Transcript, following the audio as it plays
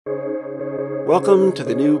Welcome to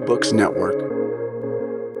the New Books Network.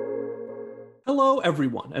 Hello,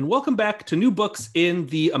 everyone, and welcome back to New Books in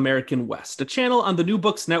the American West, a channel on the New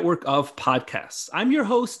Books Network of podcasts. I'm your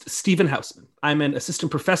host, Stephen Hausman. I'm an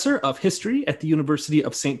assistant professor of history at the University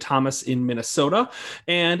of St. Thomas in Minnesota,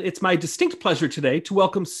 and it's my distinct pleasure today to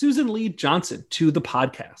welcome Susan Lee Johnson to the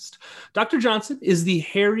podcast. Dr. Johnson is the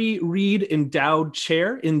Harry Reid Endowed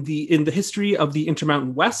Chair in the history of the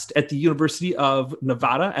Intermountain West at the University of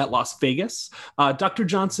Nevada at Las Vegas. Dr.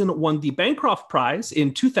 Johnson won the Bancroft Prize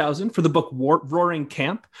in 2000 for the book Roaring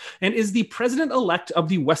Camp, and is the president-elect of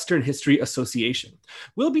the Western History Association.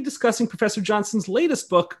 We'll be discussing Professor Johnson's latest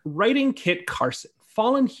book, Writing Kit Carson,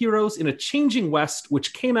 Fallen Heroes in a Changing West,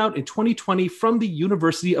 which came out in 2020 from the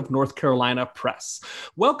University of North Carolina Press.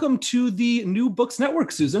 Welcome to the New Books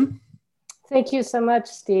Network, Susan. Thank you so much,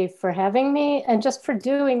 Steve, for having me and just for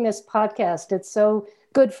doing this podcast. It's so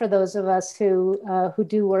good for those of us who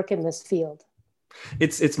do work in this field.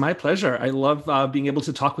 It's my pleasure. I love being able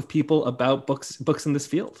to talk with people about books in this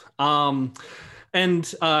field.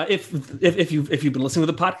 If you've been listening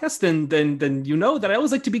to the podcast, then you know that I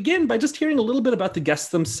always like to begin by just hearing a little bit about the guests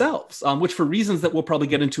themselves, which for reasons that we'll probably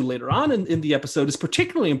get into later on in the episode is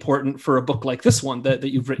particularly important for a book like this one that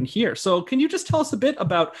you've written here. So can you just tell us a bit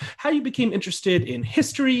about how you became interested in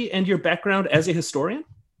history and your background as a historian?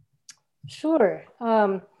 Sure.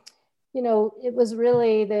 It was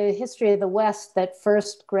really the history of the West that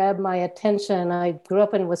first grabbed my attention. I grew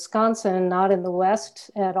up in Wisconsin, not in the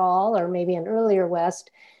West at all, or maybe an earlier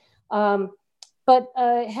West. But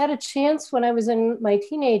I had a chance when I was in my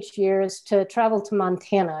teenage years to travel to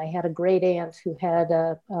Montana. I had a great aunt who had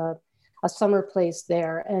a summer place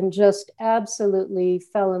there and just absolutely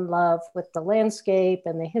fell in love with the landscape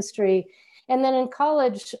and the history. And then in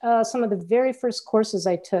college, some of the very first courses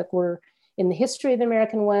I took were in the history of the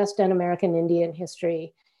American West and American Indian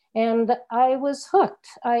history. And I was hooked.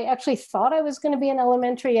 I actually thought I was going to be an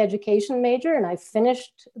elementary education major, and I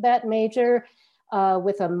finished that major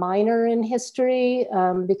with a minor in history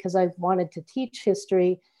because I wanted to teach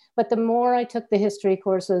history. But the more I took the history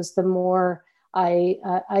courses, the more I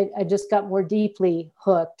just got more deeply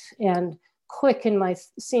hooked, and quick in my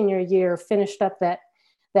senior year, finished up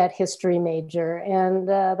that history major. And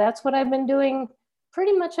that's what I've been doing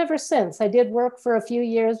pretty much ever since. I did work for a few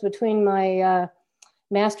years between my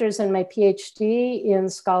master's and my PhD in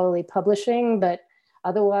scholarly publishing, but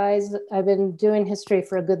otherwise I've been doing history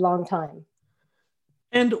for a good long time.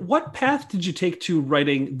 And what path did you take to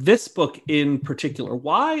writing this book in particular?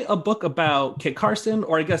 Why a book about Kit Carson,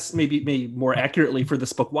 or I guess maybe more accurately for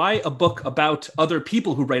this book, why a book about other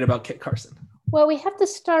people who write about Kit Carson? Well, we have to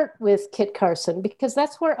start with Kit Carson because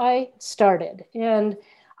that's where I started. And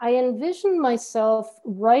I envisioned myself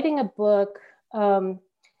writing a book.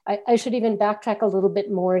 I should even backtrack a little bit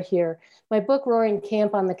more here. My book, Roaring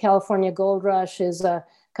Camp on the California Gold Rush, is a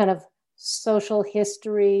kind of social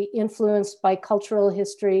history influenced by cultural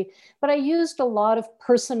history, but I used a lot of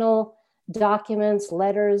personal documents,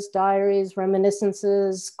 letters, diaries,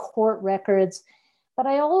 reminiscences, court records, but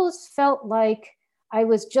I always felt like I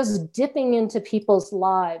was just dipping into people's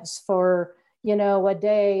lives for a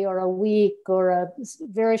day or a week or a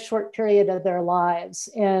very short period of their lives.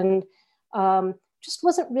 And just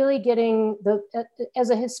wasn't really getting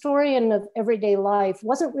as a historian of everyday life,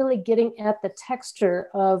 wasn't really getting at the texture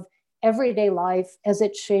of everyday life as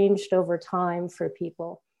it changed over time for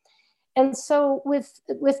people. And so with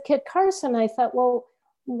Kit Carson, I thought, well,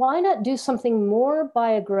 why not do something more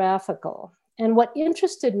biographical? And what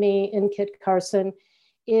interested me in Kit Carson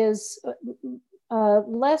is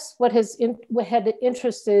less what had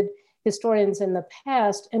interested historians in the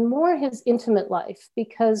past and more his intimate life,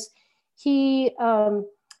 because he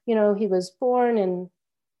was born in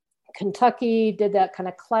Kentucky, did that kind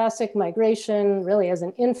of classic migration really as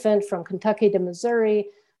an infant from Kentucky to Missouri,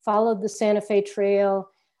 followed the Santa Fe Trail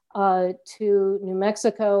to New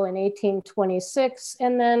Mexico in 1826,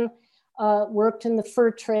 and then worked in the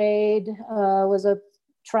fur trade, was a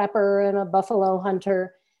trapper and a buffalo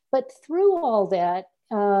hunter. But through all that,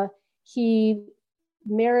 he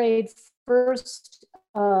married first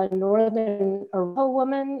a Northern Arapaho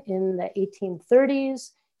woman in the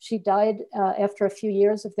 1830s. She died after a few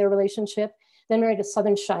years of their relationship. Then married a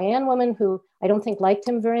Southern Cheyenne woman who I don't think liked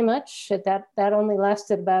him very much. That only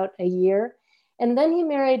lasted about a year. And then he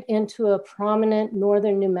married into a prominent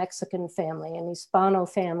Northern New Mexican family, an Hispano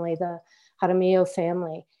family, the Jaramillo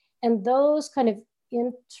family. And those kind of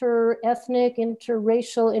inter-ethnic,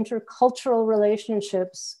 interracial, intercultural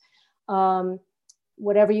relationships,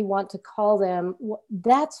 whatever you want to call them,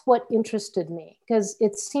 that's what interested me, because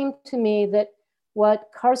it seemed to me that what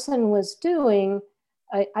Carson was doing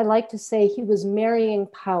I like to say he was marrying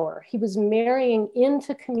power. He was marrying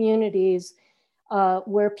into communities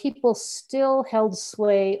where people still held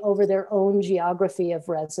sway over their own geography of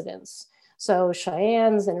residence. So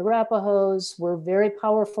Cheyennes and Arapahoes were very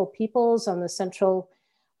powerful peoples on the central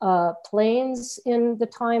plains in the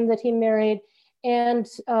time that he married. And,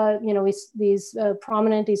 these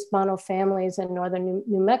prominent Hispano families in northern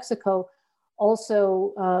New Mexico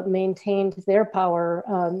also maintained their power,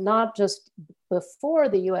 not just before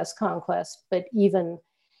the US conquest, but even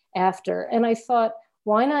after. And I thought,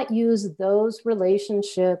 why not use those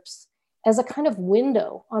relationships as a kind of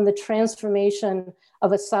window on the transformation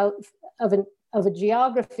of a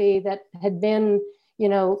geography that had been,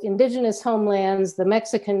 indigenous homelands, the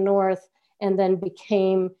Mexican North, and then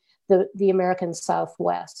became the American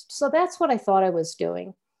Southwest. So that's what I thought I was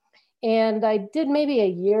doing. And I did maybe a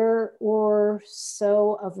year or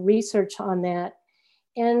so of research on that.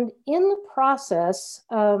 And in the process,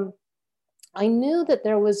 I knew that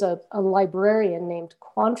there was a librarian named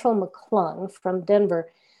Quantrill McClung from Denver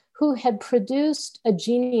who had produced a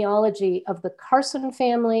genealogy of the Carson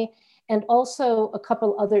family and also a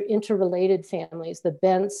couple other interrelated families, the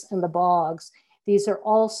Bents and the Boggs. These are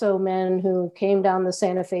also men who came down the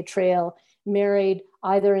Santa Fe Trail, married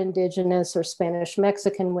either indigenous or Spanish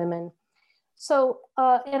Mexican women. So,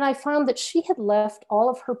 and I found that she had left all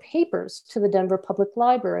of her papers to the Denver Public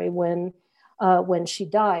Library when she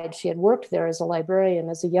died. She had worked there as a librarian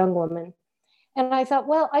as a young woman. And I thought,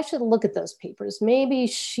 well, I should look at those papers. Maybe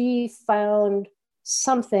she found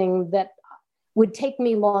something that would take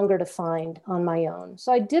me longer to find on my own.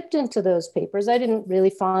 So I dipped into those papers. I didn't really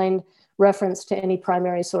find reference to any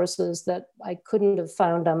primary sources that I couldn't have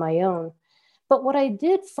found on my own. But what I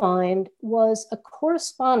did find was a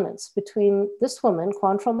correspondence between this woman,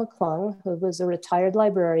 Quantrill McClung, who was a retired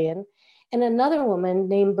librarian, and another woman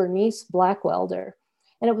named Bernice Blackwelder.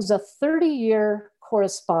 And it was a 30-year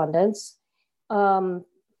correspondence,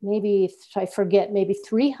 maybe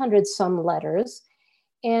 300 some letters.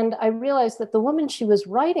 And I realized that the woman she was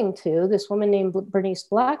writing to, this woman named Bernice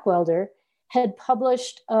Blackwelder, had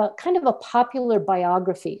published kind of a popular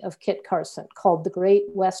biography of Kit Carson called The Great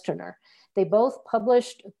Westerner. They both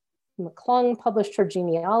published, McClung published her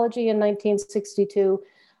genealogy in 1962.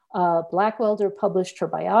 Blackwelder published her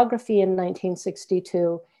biography in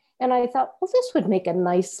 1962. And I thought, well, this would make a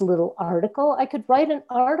nice little article. I could write an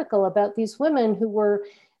article about these women who were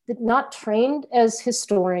not trained as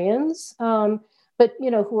historians, but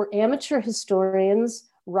who were amateur historians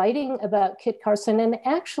writing about Kit Carson and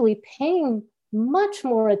actually paying much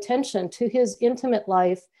more attention to his intimate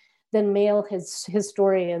life than male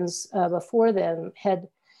historians before them had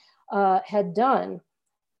done.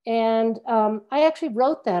 And I actually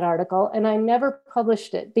wrote that article and I never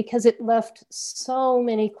published it because it left so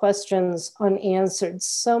many questions unanswered,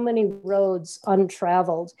 so many roads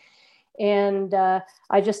untraveled. And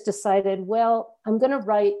I just decided, well, I'm going to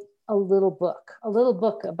write a little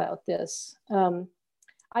book about this.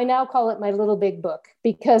 I now call it my little big book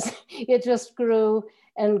because it just grew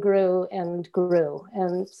and grew and grew.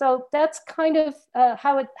 And so that's kind of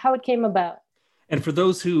how it came about. And for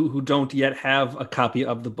those who don't yet have a copy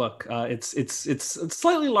of the book, it's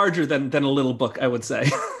slightly larger than a little book, I would say.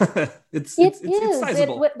 It's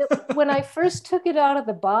sizable. When I first took it out of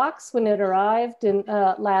the box, when it arrived in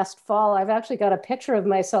last fall, I've actually got a picture of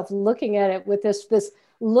myself looking at it with this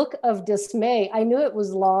look of dismay. I knew it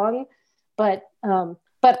was long, but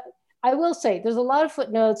I will say there's a lot of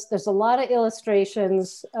footnotes. There's a lot of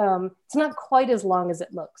illustrations. It's not quite as long as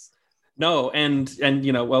it looks. No, and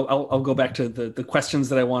well, I'll go back to the questions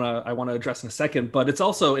that I want to address in a second. But it's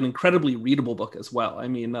also an incredibly readable book as well. I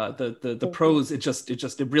mean, the prose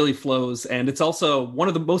it really flows, and it's also one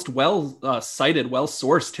of the most cited, well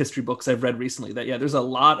sourced history books I've read recently. There's a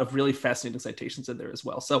lot of really fascinating citations in there as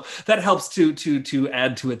well. So that helps to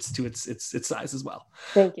add to its size as well.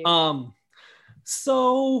 Thank you.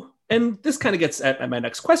 And this kind of gets at my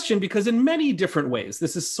next question, because in many different ways,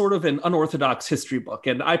 this is sort of an unorthodox history book.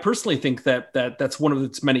 And I personally think that's one of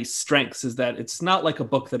its many strengths, is that it's not like a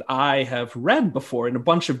book that I have read before in a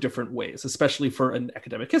bunch of different ways, especially for an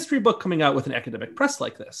academic history book coming out with an academic press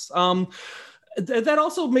like this. That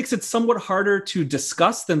also makes it somewhat harder to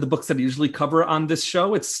discuss than the books that I usually cover on this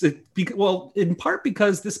show. In part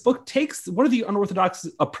because this book takes one of the unorthodox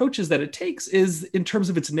approaches that it takes is in terms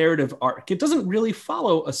of its narrative arc. It doesn't really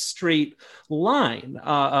follow a straight line.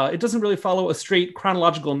 It doesn't really follow a straight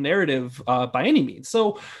chronological narrative by any means.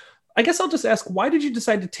 So I guess I'll just ask, why did you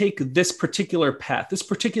decide to take this particular path, this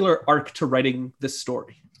particular arc to writing this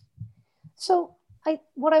story? So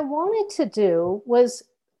what I wanted to do was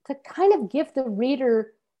to kind of give the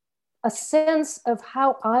reader a sense of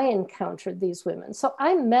how I encountered these women. So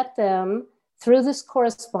I met them through this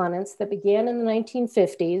correspondence that began in the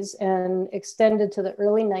 1950s and extended to the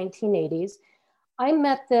early 1980s. I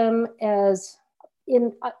met them as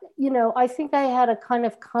I think I had a kind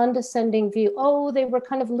of condescending view. Oh, they were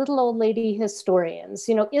kind of little old lady historians.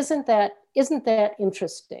 Isn't that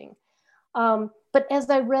interesting? But as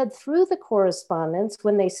I read through the correspondence,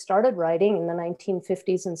 when they started writing in the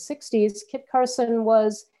 1950s and 60s, Kit Carson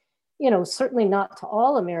was, certainly not to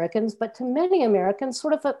all Americans, but to many Americans,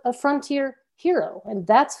 sort of a frontier hero. And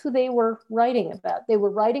that's who they were writing about. They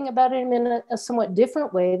were writing about him in a somewhat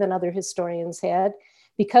different way than other historians had,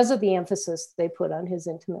 because of the emphasis they put on his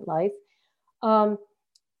intimate life.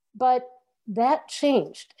 But that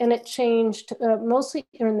changed, and it changed mostly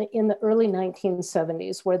in the early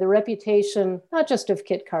 1970s, where the reputation, not just of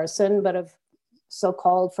Kit Carson, but of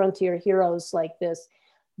so-called frontier heroes like this,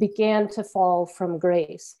 began to fall from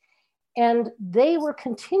grace. And they were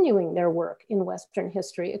continuing their work in Western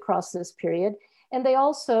history across this period. And they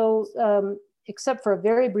also, except for a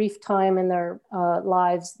very brief time in their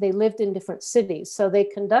lives, they lived in different cities. So they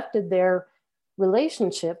conducted their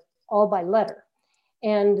relationship all by letter.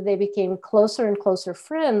 And they became closer and closer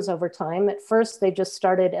friends over time. At first, they just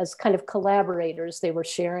started as kind of collaborators. They were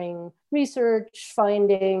sharing research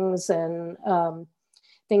findings and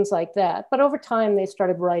things like that. But over time, they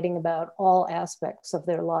started writing about all aspects of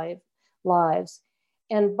their lives.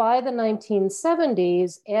 And by the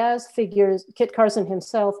 1970s, as Kit Carson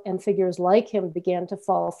himself and figures like him began to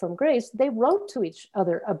fall from grace, they wrote to each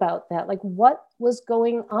other about that. Like, what was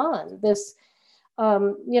going on? This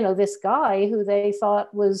guy who they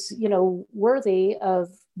thought was, worthy of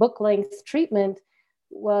book-length treatment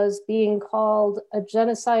was being called a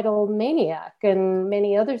genocidal maniac and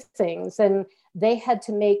many other things. And they had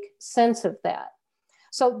to make sense of that.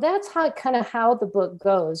 So that's how the book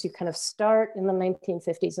goes. You kind of start in the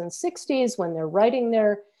 1950s and 60s when they're writing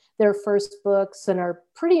their first books and are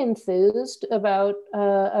pretty enthused about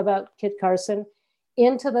Kit Carson.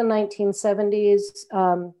 Into the 1970s,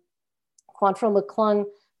 Quantrill McClung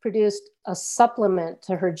produced a supplement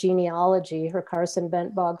to her genealogy, her Carson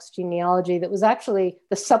Bent Boggs genealogy, that was actually,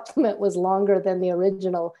 the supplement was longer than the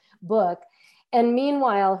original book. And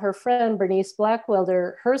meanwhile, her friend Bernice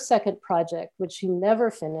Blackwelder, her second project, which she never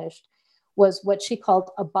finished, was what she called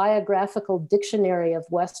a biographical dictionary of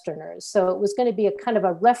Westerners. So it was going to be a kind of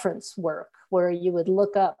a reference work where you would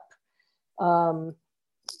look up,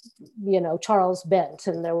 Charles Bent,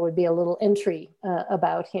 and there would be a little entry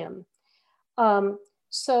about him.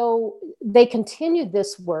 So they continued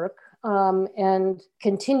this work and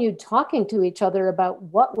continued talking to each other about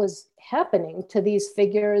what was happening to these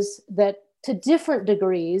figures that, to different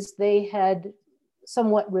degrees, they had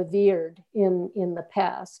somewhat revered in the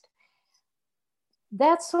past.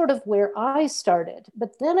 That's sort of where I started.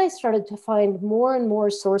 But then I started to find more and more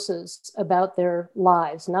sources about their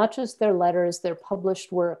lives, not just their letters, their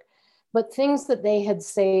published work, but things that they had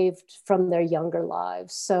saved from their younger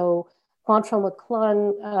lives. So Quantrill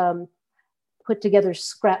McClung put together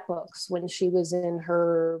scrapbooks when she was in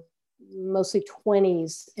her mostly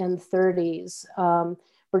 20s and 30s.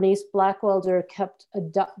 Bernice Blackwelder kept a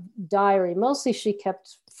diary. Mostly she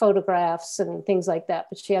kept photographs and things like that,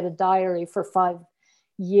 but she had a diary for 5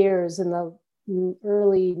 years in the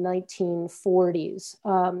early 1940s.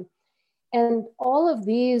 And all of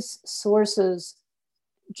these sources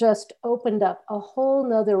just opened up a whole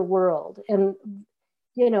nother world and,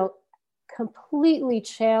 completely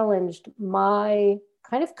challenged my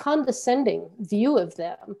kind of condescending view of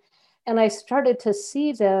them. And I started to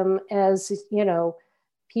see them as,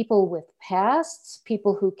 people with pasts,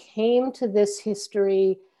 people who came to this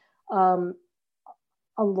history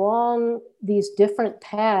along these different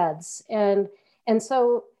paths. And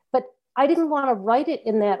so, but I didn't want to write it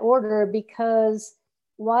in that order, because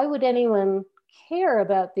why would anyone care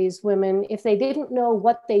about these women if they didn't know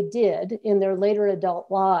what they did in their later adult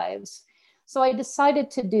lives? So I decided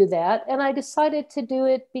to do that. And I decided to do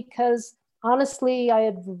it because, honestly, I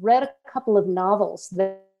had read a couple of novels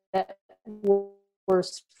that were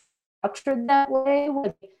structured that way,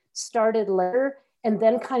 where they started later and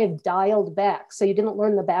then kind of dialed back. So you didn't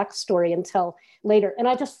learn the backstory until later. And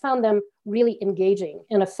I just found them really engaging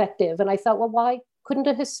and effective. And I thought, well, why couldn't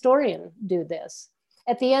a historian do this?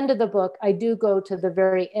 At the end of the book, I do go to the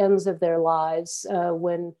very ends of their lives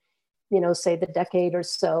when, say the decade or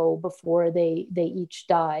so before they each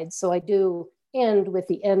died. So I do end with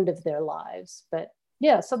the end of their lives. But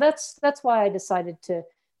yeah, so that's why I decided to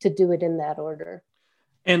do it in that order.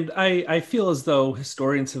 And I feel as though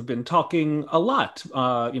historians have been talking a lot,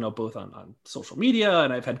 both on social media,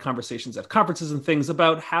 and I've had conversations at conferences and things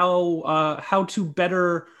about how to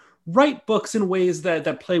better write books in ways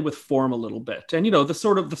that play with form a little bit. And the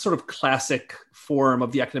sort of classic form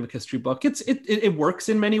of the academic history book, it works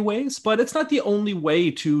in many ways, but it's not the only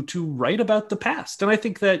way to write about the past. And I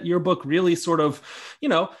think that your book really sort of,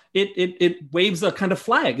 it waves a kind of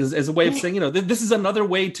flag as a way of saying, this is another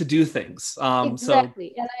way to do things.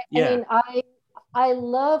 Exactly. And I mean, I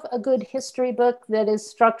love a good history book that is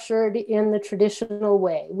structured in the traditional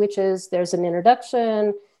way, which is there's an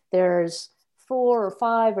introduction, there's 4 or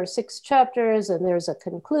 5 or 6 chapters, and there's a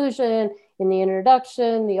conclusion. In the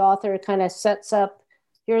introduction, the author kind of sets up,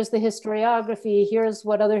 here's the historiography, here's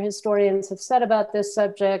what other historians have said about this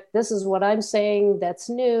subject, this is what I'm saying that's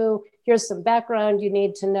new, here's some background you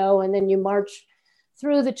need to know, and then you march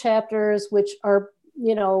through the chapters, which are,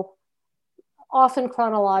 often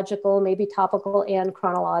chronological, maybe topical and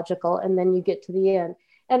chronological, and then you get to the end.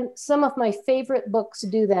 And some of my favorite books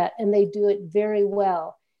do that, and they do it very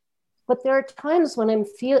well. But there are times when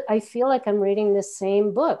I feel like I'm reading the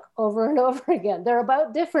same book over and over again. They're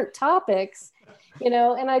about different topics, and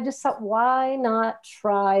I just thought, why not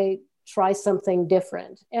try something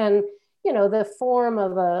different? And, the form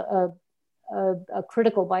of a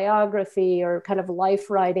critical biography or kind of life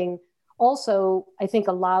writing also, I think,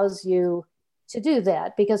 allows you to do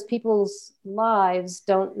that, because people's lives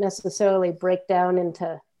don't necessarily break down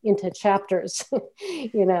into chapters,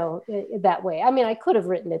 that way. I mean, I could have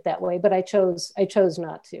written it that way, but I chose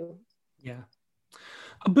not to. Yeah.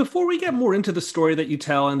 Before we get more into the story that you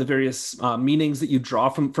tell and the various meanings that you draw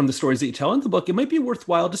from the stories that you tell in the book, it might be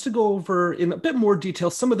worthwhile just to go over in a bit more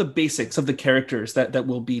detail some of the basics of the characters that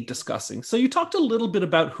we'll be discussing. So you talked a little bit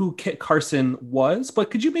about who Kit Carson was,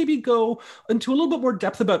 but could you maybe go into a little bit more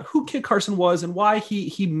depth about who Kit Carson was and why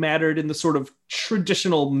he mattered in the sort of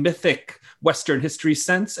traditional mythic Western history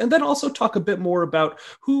sense, and then also talk a bit more about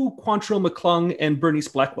who Quantrill McClung and Bernice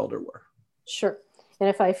Blackwelder were? Sure. And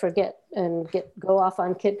if I forget and go off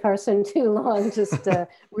on Kit Carson too long, just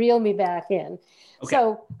reel me back in. Okay.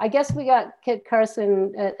 So I guess we got Kit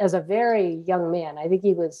Carson as a very young man. I think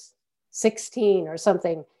he was 16 or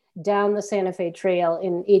something, down the Santa Fe Trail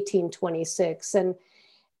in 1826. And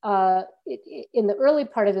in the early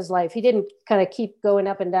part of his life, he didn't kind of keep going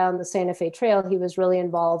up and down the Santa Fe Trail. He was really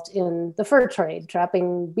involved in the fur trade,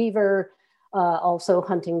 trapping beaver, also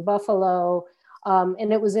hunting buffalo.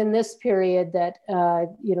 And it was in this period that,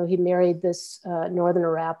 he married this Northern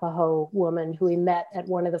Arapaho woman who he met at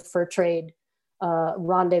one of the fur trade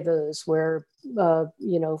rendezvous where,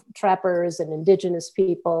 trappers and indigenous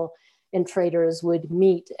people and traders would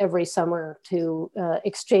meet every summer to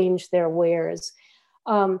exchange their wares.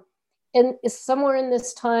 And somewhere in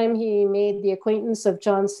this time, he made the acquaintance of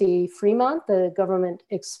John C. Fremont, the government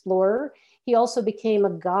explorer. He also became a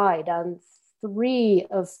guide on 3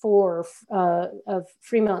 of 4 of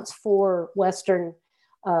Fremont's 4 Western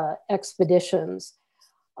expeditions.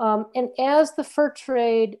 And as the fur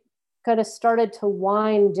trade kind of started to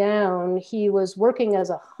wind down, he was working as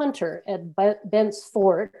a hunter at Bent's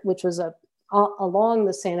Fort, which was along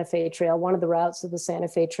the Santa Fe Trail, one of the routes of the Santa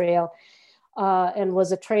Fe Trail, and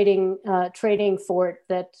was a trading fort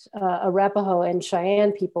that Arapaho and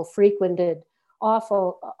Cheyenne people frequented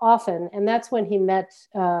often. And that's when he met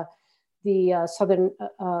the Southern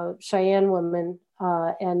Cheyenne woman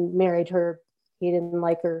and married her. He didn't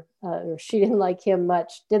like her, or she didn't like him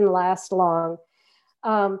much. Didn't last long.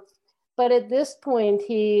 But at this point,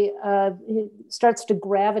 he starts to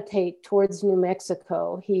gravitate towards New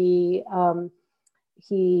Mexico. He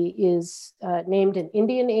is named an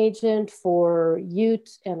Indian agent for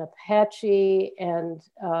Ute and Apache and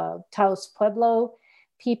Taos Pueblo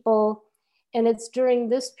people. And it's during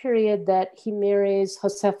this period that he marries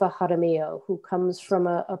Josefa Jaramillo, who comes from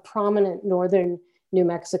a prominent northern New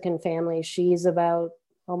Mexican family. She's about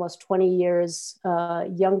almost 20 years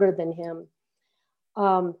younger than him.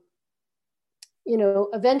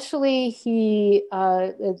 Eventually he,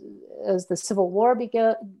 as the Civil War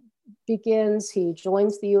begins, he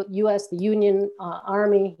joins the U.S., the Union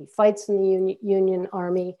Army. He fights in the Union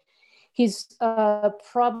Army. He's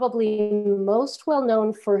probably most well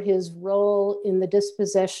known for his role in the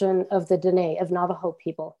dispossession of the Dene, of Navajo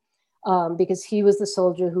people, because he was the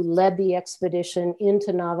soldier who led the expedition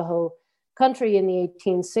into Navajo country in the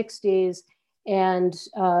 1860s, and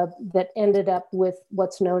that ended up with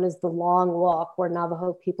what's known as the Long Walk, where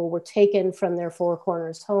Navajo people were taken from their Four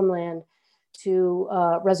Corners homeland to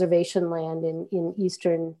reservation land in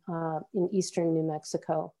eastern New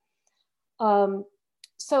Mexico.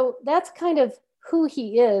 So that's kind of who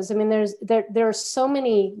he is. I mean, there are so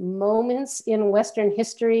many moments in Western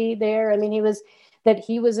history there. I mean, he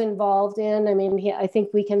was involved in. I mean, I think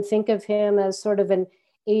we can think of him as sort of an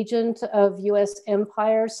agent of U.S.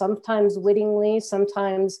 empire, sometimes wittingly,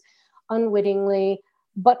 sometimes unwittingly,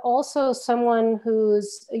 but also someone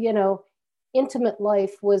whose, intimate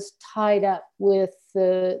life was tied up with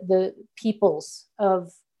the peoples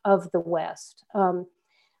of the West.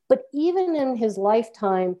 But even in his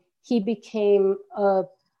lifetime, he became a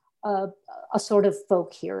sort of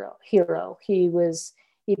folk hero.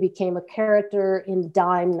 He became a character in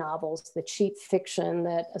dime novels, the cheap fiction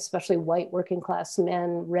that especially white working class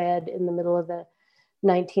men read in the middle of the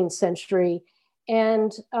 19th century.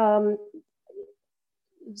 And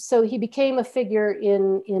so he became a figure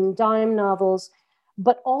in dime novels,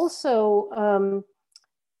 but also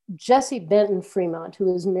Jesse Benton Fremont,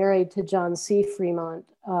 who was married to John C. Fremont,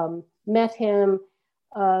 met him,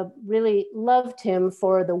 really loved him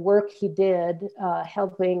for the work he did,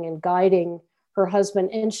 helping and guiding her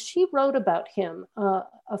husband. And she wrote about him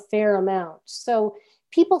a fair amount. So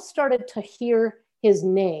people started to hear his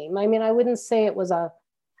name. I mean, I wouldn't say it was a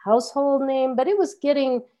household name, but it was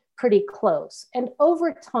getting pretty close. And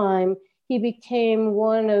over time, he became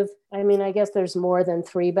one of, I mean, I guess there's more than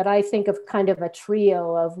three, but I think of kind of a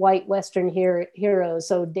trio of white Western heroes.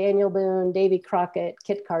 So Daniel Boone, Davy Crockett,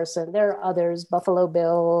 Kit Carson, there are others, Buffalo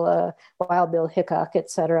Bill, Wild Bill Hickok,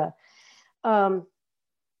 et cetera.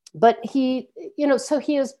 But he, so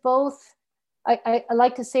he is both, I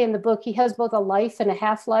like to say in the book, he has both a life and a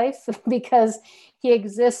half-life because he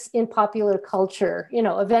exists in popular culture.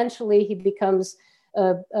 Eventually he becomes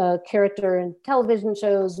a character in television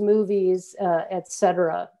shows, movies, et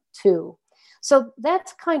cetera, too. So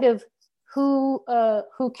that's kind of who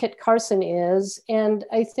Kit Carson is. And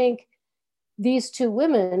I think these two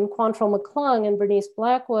women, Quantrell McClung and Bernice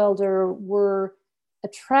Blackwelder, were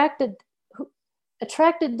attracted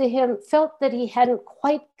to him, felt that he hadn't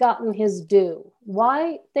quite gotten his due.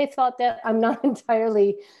 Why they thought that, I'm not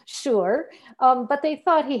entirely sure, but they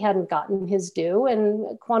thought he hadn't gotten his due.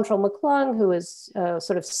 And Quantrell McClung, who is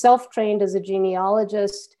sort of self-trained as a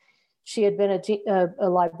genealogist, she had been a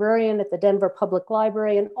librarian at the Denver Public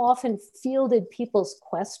Library and often fielded people's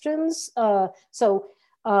questions. So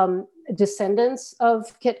descendants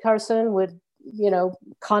of Kit Carson would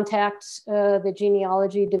contact the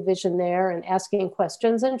genealogy division there and asking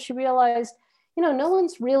questions. And she realized, no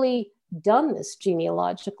one's really done this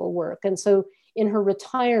genealogical work. And so in her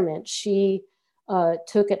retirement, she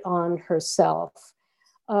took it on herself.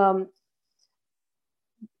 Quantrell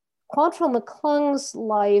McClung's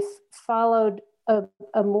life followed a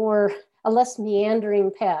less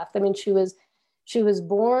meandering path. I mean, she was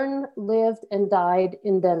born, lived, and died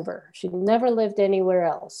in Denver. She never lived anywhere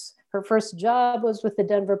else. Her first job was with the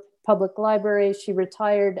Denver Public Library. She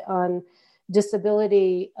retired on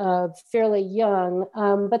disability fairly young,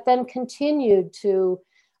 but then continued to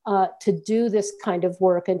do this kind of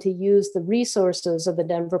work and to use the resources of the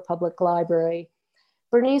Denver Public Library.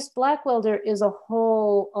 Bernice Blackwelder is a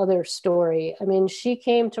whole other story. I mean, she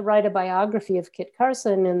came to write a biography of Kit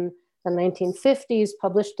Carson in the 1950s,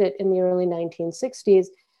 published it in the early 1960s,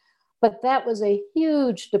 but that was a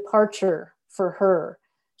huge departure for her.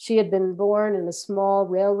 She had been born in a small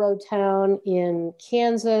railroad town in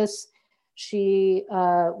Kansas. She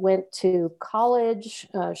went to college.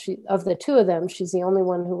 Of the two of them, she's the only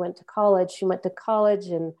one who went to college. She went to college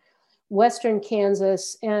in Western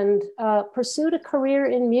Kansas and pursued a career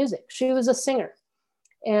in music. She was a singer.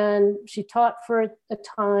 And she taught for a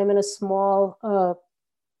time in a small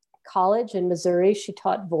college in Missouri. She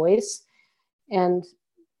taught voice. And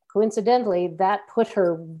coincidentally, that put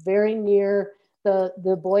her very near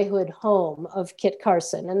the boyhood home of Kit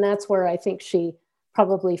Carson. And that's where I think she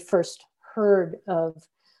probably first heard of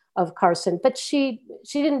Carson. But she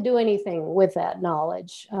didn't do anything with that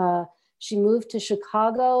knowledge. She moved to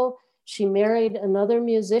Chicago. She married another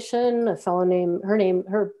musician, a fellow named, her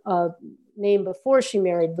name before she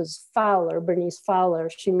married was Fowler, Bernice Fowler.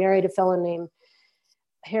 She married a fellow named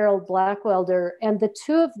Harold Blackwelder, and the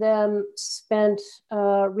two of them spent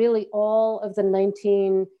really all of the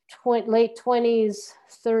late 20s,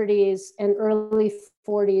 30s, and early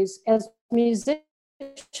 40s as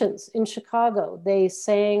musicians in Chicago. They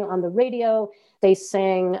sang on the radio, they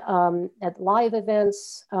sang at live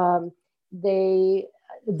events.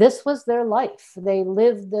 This was their life. They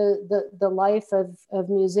lived the life of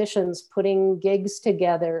musicians, putting gigs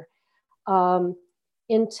together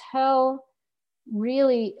until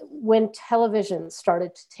really when television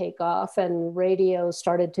started to take off and radio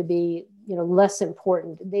started to be less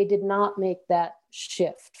important. They did not make that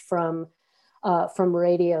shift from from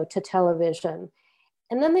radio to television.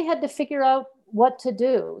 And then they had to figure out what to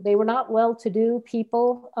do. They were not well-to-do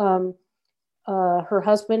people. Her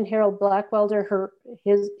husband, Harold Blackwelder,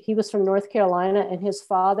 he was from North Carolina, and his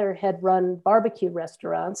father had run barbecue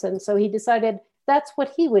restaurants. And so he decided that's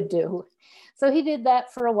what he would do. So he did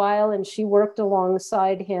that for a while, and she worked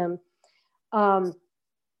alongside him. But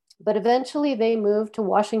eventually they moved to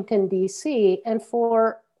Washington, D.C. And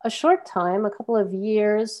for a short time, a couple of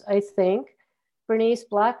years, I think, Bernice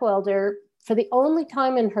Blackwelder, for the only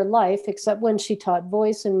time in her life, except when she taught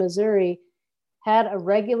voice in Missouri, had a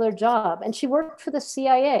regular job. And she worked for the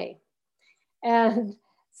CIA. And,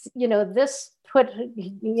 this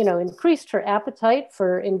increased her appetite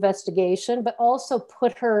for investigation, but also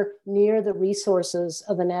put her near the resources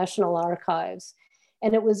of the National Archives.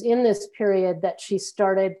 And it was in this period that she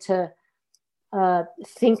started to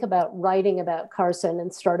think about writing about Carson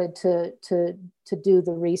and started to do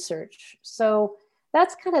the research. So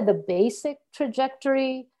that's kind of the basic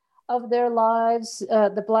trajectory of their lives.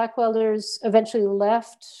 The Blackwelders eventually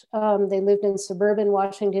left. They lived in suburban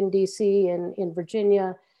Washington, D.C. and in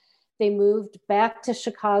Virginia. They moved back to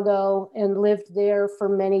Chicago and lived there for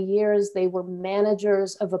many years. They were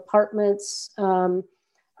managers of apartments.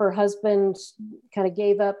 Her husband kind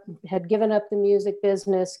of had given up the music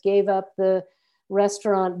business, gave up the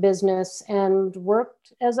restaurant business, and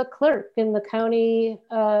worked as a clerk in the county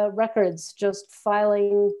records, just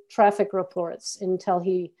filing traffic reports until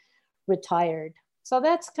he retired. So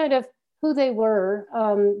that's kind of who they were.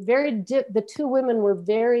 The two women were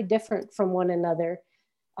very different from one another.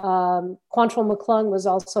 Quantrill McClung was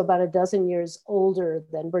also about a dozen years older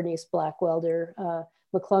than Bernice Blackwelder.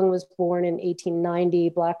 McClung was born in 1890,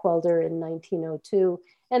 Blackwelder in 1902,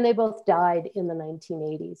 and they both died in the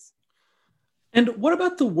 1980s. And what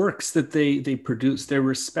about the works that they produced, their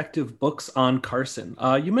respective books on Carson?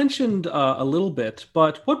 You mentioned a little bit,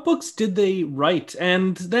 but what books did they write?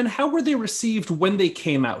 And then how were they received when they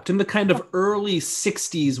came out in the kind of early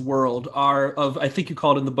 60s world I think you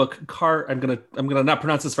called in the book, I'm gonna not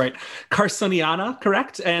pronounce this right, Carsoniana,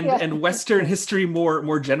 correct? And Western history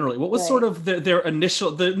more generally. What was sort of the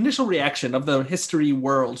initial reaction of the history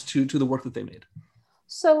world to the work that they made?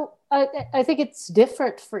 So I think it's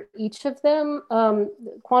different for each of them.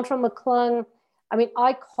 Quantrill McClung,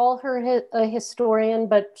 I call her a historian,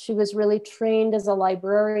 but she was really trained as a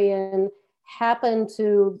librarian, happened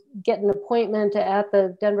to get an appointment at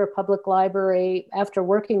the Denver Public Library after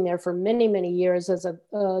working there for many, many years as a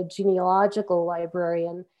genealogical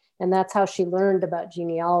librarian. And that's how she learned about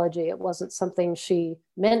genealogy. It wasn't something she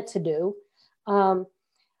meant to do.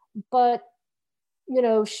 But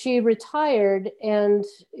she retired and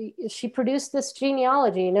she produced this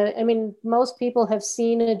genealogy. Most people have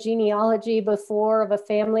seen a genealogy before of a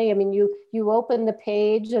family. You open the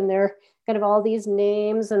page and there are kind of all these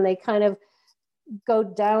names and they kind of go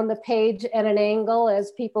down the page at an angle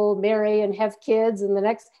as people marry and have kids. And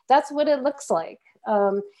that's what it looks like.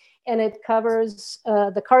 And it covers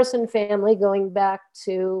the Carson family going back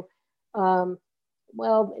to,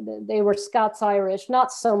 they were Scots-Irish,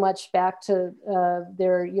 not so much back to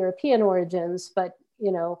their European origins, but,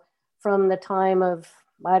 from the time of,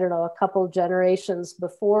 a couple generations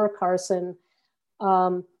before Carson,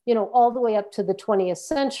 all the way up to the 20th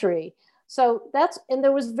century. So and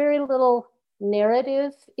there was very little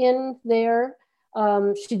narrative in there.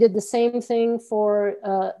 She did the same thing for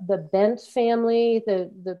the Bent family.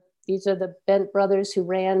 These are the Bent brothers who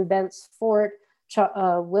ran Bent's Fort.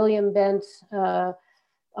 William Bent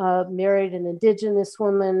married an indigenous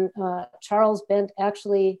woman. Charles Bent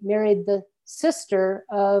actually married the sister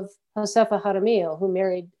of Josefa Jaramillo, who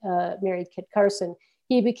married Kit Carson.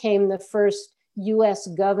 He became the first U.S.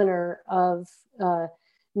 governor of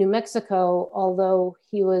New Mexico, although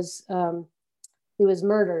he was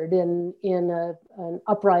murdered in an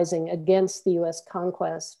uprising against the U.S.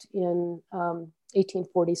 conquest in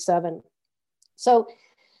 1847. So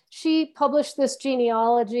she published this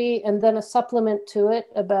genealogy and then a supplement to it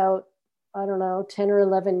about, 10 or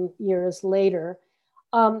 11 years later.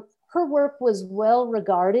 Her work was well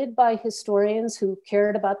regarded by historians who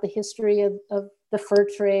cared about the history of the fur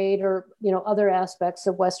trade or, other aspects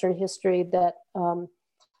of Western history that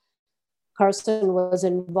Carson was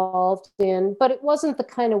involved in, but it wasn't the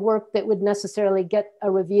kind of work that would necessarily get a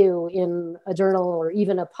review in a journal or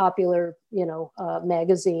even a popular,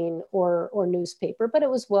 magazine or newspaper, but it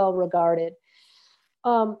was well regarded.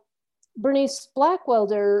 Bernice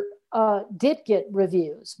Blackwelder did get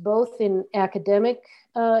reviews, both in academic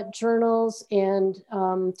journals and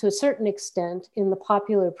to a certain extent in the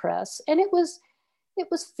popular press. And it was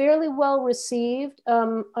fairly well received.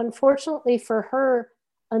 Unfortunately for her,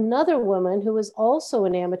 another woman who was also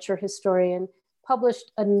an amateur historian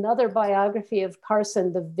published another biography of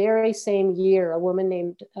Carson the very same year, a woman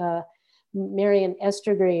named Marion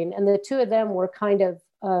Estergreen. And the two of them were kind of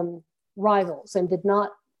rivals and did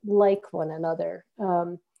not like one another.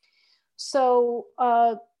 So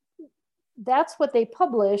that's what they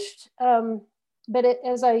published. But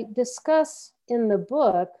as I discuss in the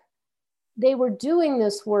book, they were doing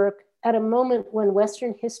this work at a moment when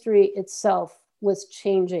Western history itself was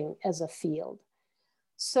changing as a field.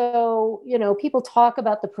 So, people talk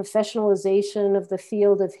about the professionalization of the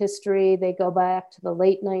field of history. They go back to the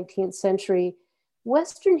late 19th century.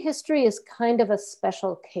 Western history is kind of a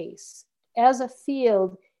special case. As a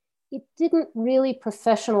field, it didn't really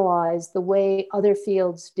professionalize the way other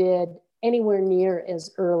fields did anywhere near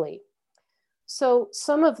as early. So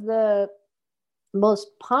some of the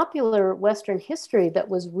most popular Western history that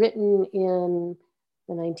was written in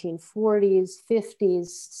the 1940s, 50s,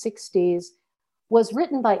 60s was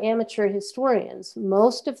written by amateur historians,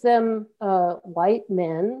 most of them white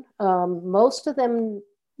men, most of them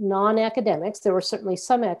non-academics. There were certainly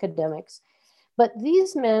some academics, but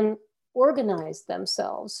these men organized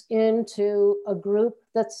themselves into a group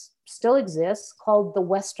that still exists called the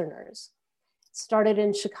Westerners. It started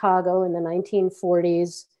in Chicago in the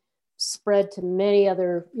 1940s, spread to many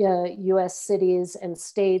other US cities and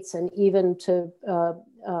states, and even to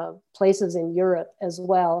places in Europe as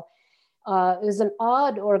well. It was an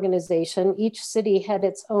odd organization. Each city had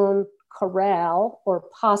its own chorale or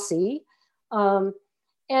posse.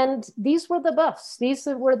 And these were the buffs. These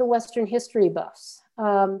were the Western history buffs.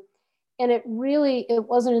 And it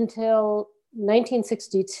wasn't until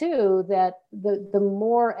 1962 that the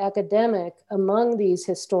more academic among these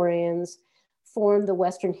historians formed the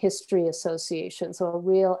Western History Association, so a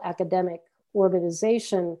real academic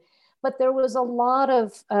organization. But there was a lot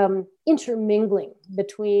of intermingling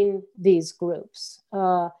between these groups.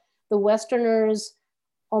 The Westerners,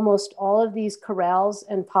 almost all of these chorales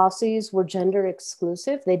and posses were gender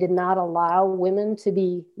exclusive. They did not allow women to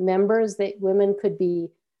be members. Women could be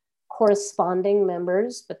corresponding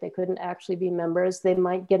members, but they couldn't actually be members. They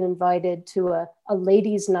might get invited to a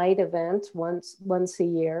ladies' night event once a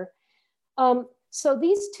year. So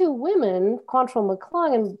these two women, Quantrill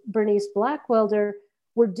McClung and Bernice Blackwelder,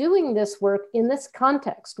 were doing this work in this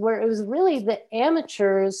context where it was really the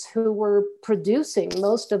amateurs who were producing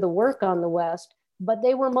most of the work on the West, but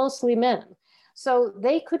they were mostly men. So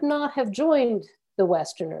they could not have joined the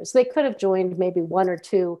Westerners. They could have joined maybe one or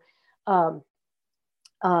two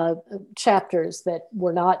chapters that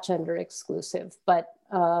were not gender exclusive, but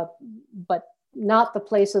not the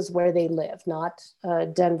places where they live, not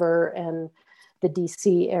Denver and the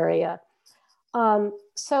DC area.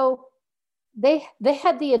 So they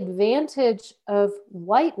had the advantage of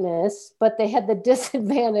whiteness, but they had the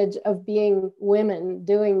disadvantage of being women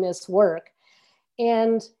doing this work.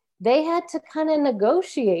 And they had to kind of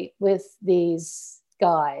negotiate with these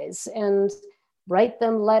guys and write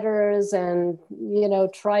them letters and,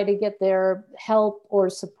 try to get their help or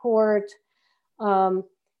support.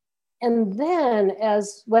 And then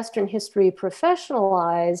as Western history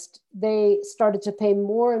professionalized, they started to pay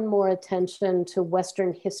more and more attention to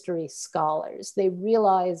Western history scholars. They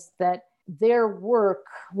realized that their work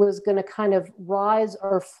was going to kind of rise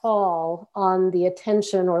or fall on the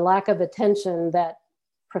attention or lack of attention that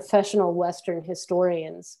professional Western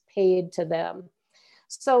historians paid to them.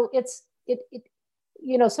 So it's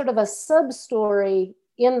sort of a sub-story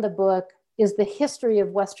in the book is the history of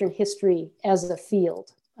Western history as a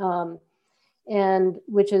field. And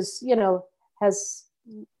which is,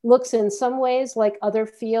 looks in some ways like other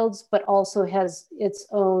fields, but also has its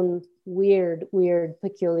own weird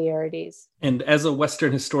peculiarities. And as a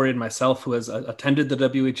Western historian myself who has attended the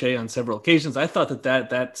WHA on several occasions, I thought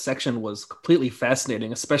that section was completely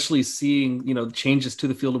fascinating, especially seeing, changes to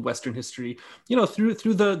the field of Western history, through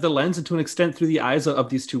the lens and to an extent through the eyes of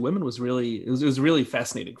these two women was really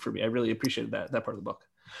fascinating for me. I really appreciated that part of the book.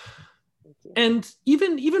 And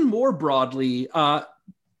even more broadly,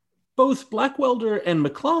 both Blackwelder and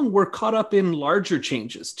McClung were caught up in larger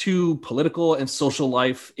changes to political and social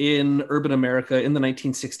life in urban America in the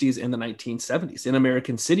 1960s and the 1970s in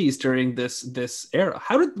American cities during this era.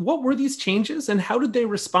 What were these changes and how did they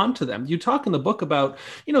respond to them? You talk in the book about,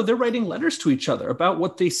 they're writing letters to each other about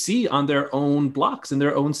what they see on their own blocks in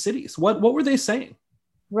their own cities. What were they saying?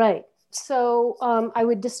 Right. So I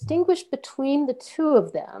would distinguish between the two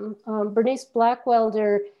of them. Bernice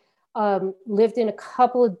Blackwelder lived in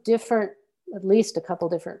at least a couple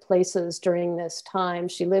different places during this time.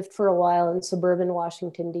 She lived for a while in suburban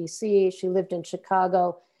Washington, D.C. She lived in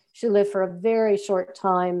Chicago. She lived for a very short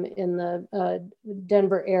time in the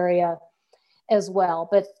Denver area as well.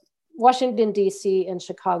 But Washington, D.C. and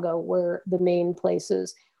Chicago were the main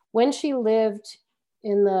places. When she lived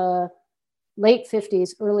in the late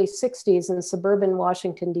 50s, early 60s in suburban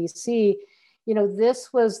Washington, D.C.,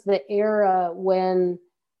 this was the era when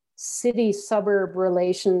city-suburb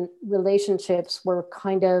relationships were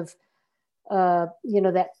kind of,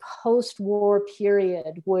 that post-war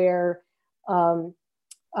period where,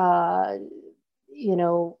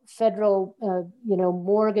 federal,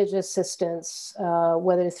 mortgage assistance,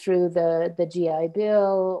 whether through the GI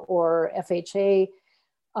Bill or FHA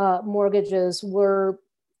mortgages, were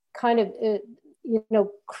kind of,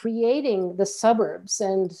 creating the suburbs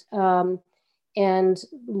and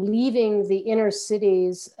leaving the inner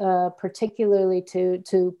cities, particularly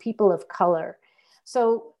to people of color.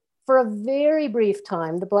 So for a very brief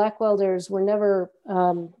time, the Blackwelders were never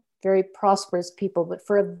very prosperous people, but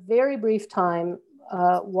for a very brief time,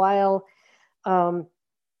 while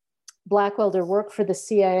Blackwelder worked for the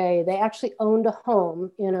CIA, they actually owned a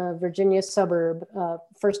home in a Virginia suburb,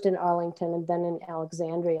 first in Arlington and then in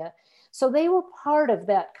Alexandria. So they were part of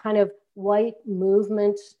that kind of white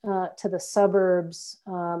movement to the suburbs.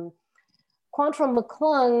 Quantrill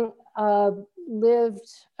McClung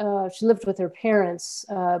she lived with her parents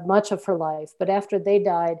much of her life, but after they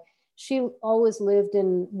died, she always lived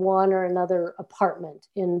in one or another apartment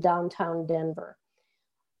in downtown Denver.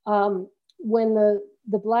 When the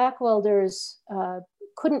Blackwelders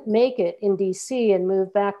couldn't make it in DC and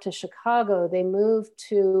moved back to Chicago, they moved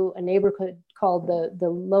to a neighborhood called the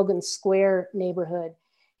Logan Square neighborhood.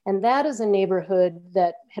 And that is a neighborhood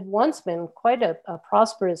that had once been quite a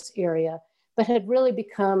prosperous area, but had really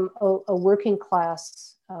become a working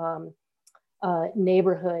class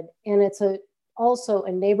neighborhood. And it's also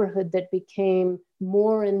a neighborhood that became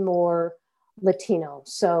more and more Latino.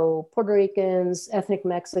 So Puerto Ricans, ethnic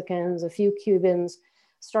Mexicans, a few Cubans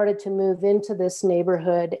started to move into this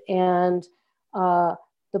neighborhood. And the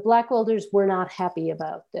Blackwelders were not happy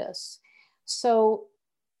about this. So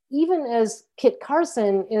even as Kit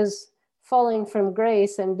Carson is falling from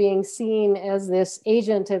grace and being seen as this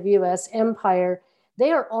agent of US empire,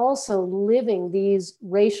 they are also living these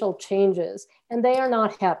racial changes and they are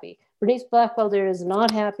not happy. Bernice Blackwelder is not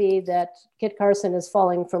happy that Kit Carson is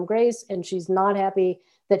falling from grace, and she's not happy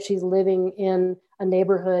that she's living in a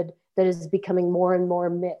neighborhood that is becoming more and more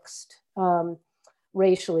mixed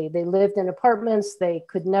racially. They lived in apartments. They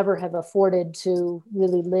could never have afforded to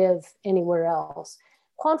really live anywhere else.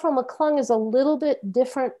 Quantrill McClung is a little bit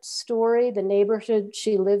different story. The neighborhood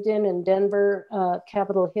she lived in Denver,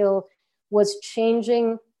 Capitol Hill, was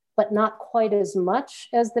changing, but not quite as much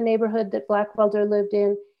as the neighborhood that Blackwelder lived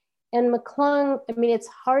in. And McClung, I mean, it's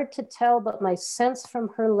hard to tell, but my sense from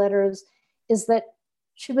her letters is that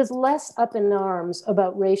she was less up in arms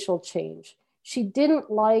about racial change. She didn't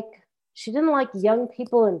like young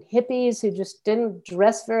people and hippies who just didn't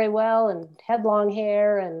dress very well and had long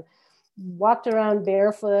hair and walked around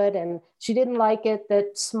barefoot. And she didn't like it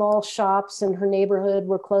that small shops in her neighborhood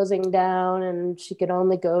were closing down and she could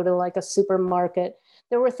only go to like a supermarket.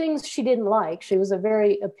 There were things she didn't like. She was a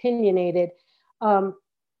very opinionated,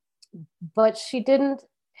 but she didn't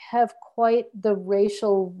have quite the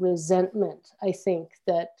racial resentment, I think,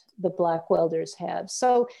 that the Blackwelders had.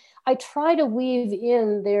 So I try to weave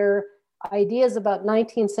in their ideas about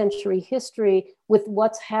 19th century history with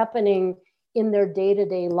what's happening in their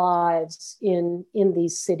day-to-day lives in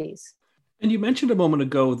these cities. And you mentioned a moment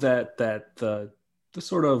ago that the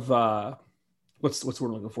sort of what's the word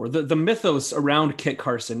I'm looking for? The mythos around Kit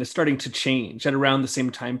Carson is starting to change at around the same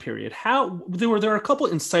time period. How there are a couple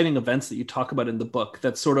inciting events that you talk about in the book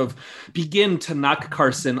that sort of begin to knock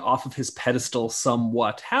Carson off of his pedestal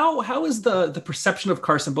somewhat. How is the perception of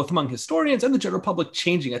Carson, both among historians and the general public,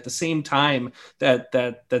 changing at the same time that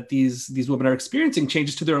these women are experiencing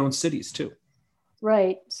changes to their own cities too?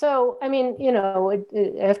 Right. So, I mean,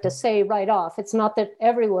 I have to say right off, it's not that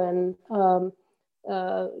everyone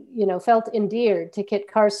felt endeared to Kit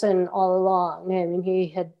Carson all along. I mean, he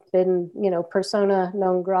had been, persona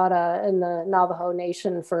non grata in the Navajo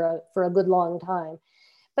Nation for a good long time.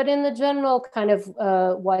 But in the general kind of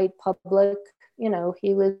white public,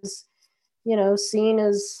 he was, seen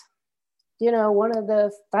as, one of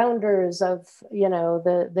the founders of,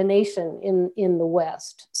 the nation in the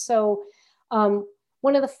West. So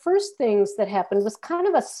one of the first things that happened was kind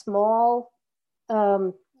of a small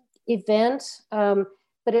event,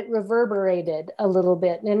 but it reverberated a little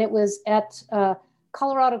bit. And it was at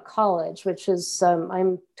Colorado College, which is,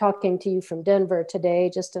 I'm talking to you from Denver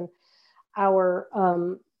today, just an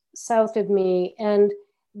hour south of me. And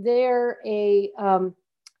there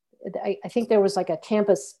I think there was like a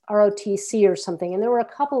campus ROTC or something, and there were a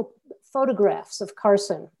couple photographs of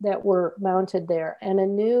Carson that were mounted there, and a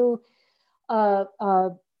new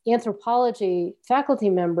anthropology faculty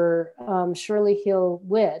member, Shirley Hill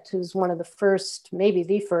Witt, who's one of the first, maybe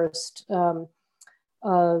the first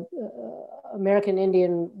American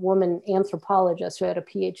Indian woman anthropologist who had a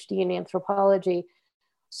PhD in anthropology,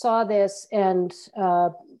 saw this and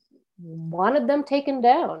wanted them taken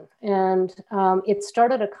down. And it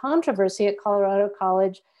started a controversy at Colorado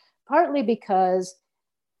College, partly because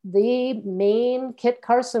the main Kit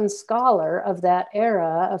Carson scholar of that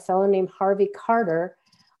era, a fellow named Harvey Carter,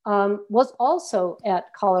 was also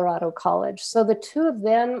at Colorado College. So the two of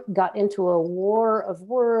them got into a war of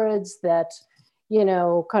words that,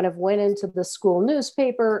 kind of went into the school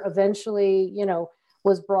newspaper, eventually,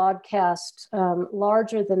 was broadcast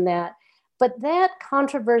larger than that. But that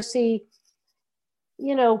controversy,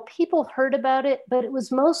 people heard about it, but it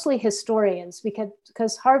was mostly historians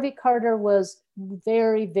because Harvey Carter was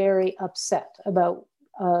very, very upset about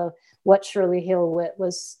what Shirley Hill Witt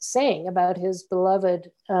was saying about his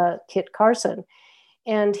beloved Kit Carson.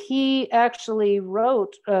 And he actually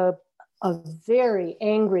wrote a very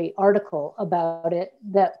angry article about it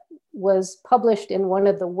that was published in one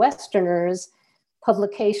of the Westerners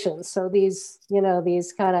publications. So these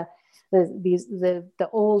kind of the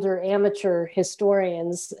older amateur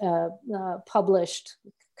historians published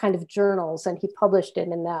kind of journals, and he published it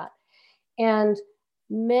in that. And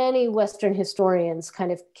many Western historians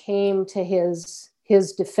kind of came to his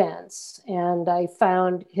defense. And I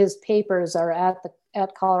found his papers are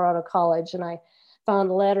at Colorado College, and I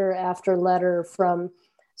found letter after letter from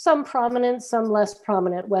some prominent, some less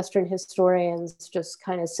prominent Western historians just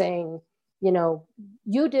kind of saying,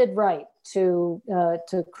 you did right to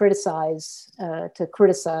criticize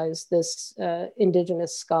this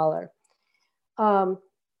indigenous scholar.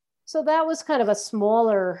 So that was kind of a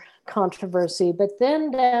smaller controversy. But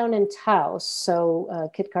then down in Taos, so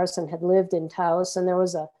Kit Carson had lived in Taos, and there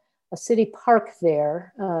was a city park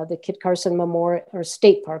there, the Kit Carson Memorial, or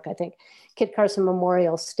State Park, I think, Kit Carson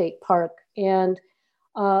Memorial State Park. And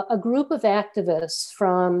a group of activists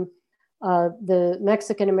from the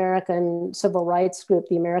Mexican-American Civil Rights Group,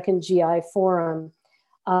 the American GI Forum,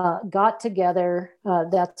 got together.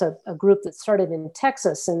 That's a group that started in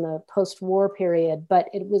Texas in the post-war period, but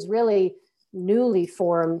it was really newly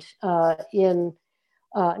formed in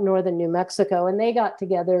northern New Mexico. And they got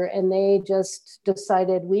together and they just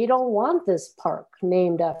decided, we don't want this park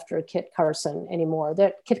named after Kit Carson anymore.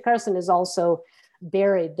 That Kit Carson is also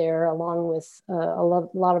buried there along with a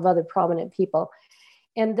lot of other prominent people.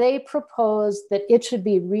 And they proposed that it should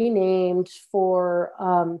be renamed for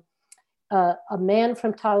a man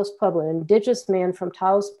from Taos Pueblo, an indigenous man from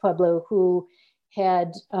Taos Pueblo who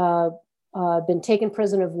had been taken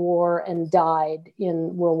prisoner of war and died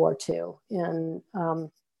in World War II. And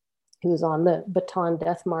he was on the Bataan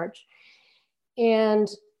Death March. And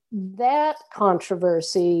that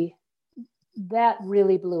controversy, that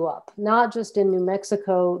really blew up, not just in New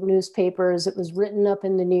Mexico newspapers. It was written up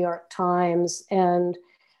in the New York Times. And,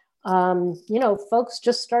 folks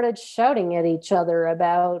just started shouting at each other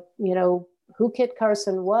about, who Kit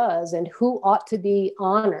Carson was and who ought to be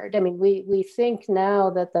honored. I mean, we think now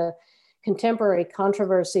that the contemporary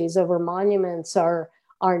controversies over monuments are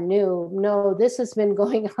new. No, this has been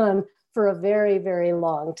going on for a very, very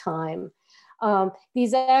long time.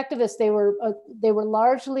 These activists, they were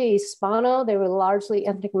largely Hispano, they were largely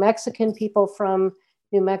ethnic Mexican people from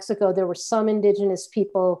New Mexico. There were some indigenous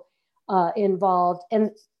people involved,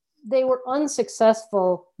 and they were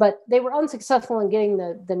unsuccessful, but they were unsuccessful in getting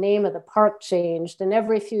the name of the park changed. And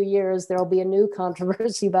every few years, there'll be a new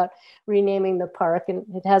controversy about renaming the park, and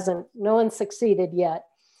no one succeeded yet.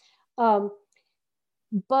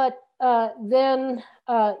 But then,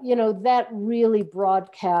 that really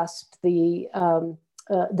broadcast the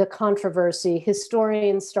controversy.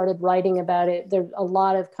 Historians started writing about it. There's a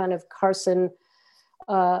lot of kind of Carson,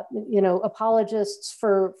 apologists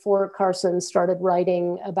for Carson started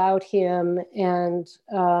writing about him. And,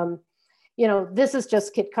 this is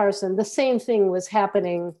just Kit Carson. The same thing was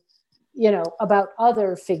happening, about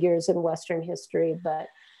other figures in Western history, but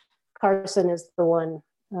Carson is the one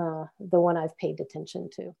I've paid attention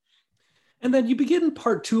to. And then you begin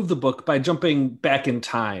part two of the book by jumping back in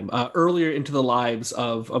time, earlier into the lives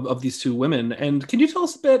of these two women. And can you tell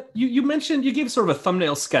us a bit? You mentioned, you gave sort of a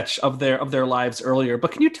thumbnail sketch of their lives earlier,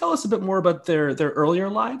 but can you tell us a bit more about their earlier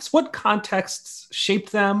lives? What contexts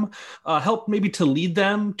shaped them, helped maybe to lead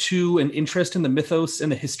them to an interest in the mythos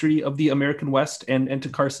and the history of the American West and to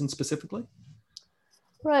Carson specifically?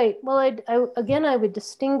 Right. Well, I would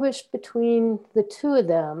distinguish between the two of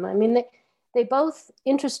them. I mean, they both,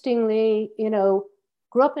 interestingly,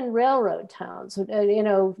 grew up in railroad towns.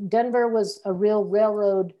 Denver was a real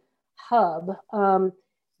railroad hub.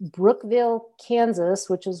 Brookville, Kansas,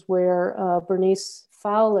 which is where Bernice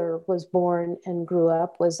Fowler was born and grew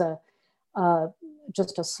up, was uh,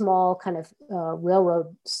 just a small kind of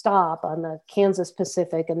railroad stop on the Kansas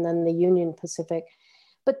Pacific and then the Union Pacific.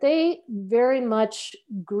 But they very much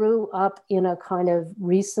grew up in a kind of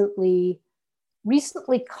recently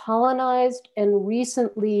colonized and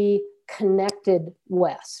recently connected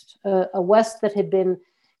West, a West that had been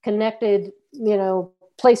connected,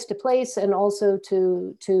 place to place, and also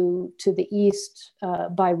to the East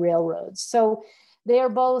by railroads. So they are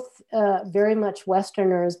both very much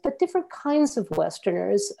Westerners, but different kinds of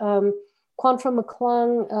Westerners. Quantrell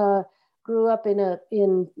McClung grew up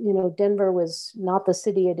in Denver was not the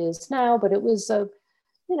city it is now, but it was a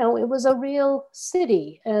real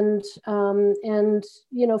city and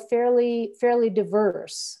fairly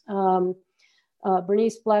diverse.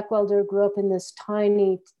 Bernice Blackwelder grew up in this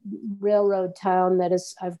tiny railroad town that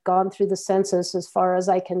is, I've gone through the census, as far as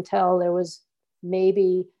I can tell, there was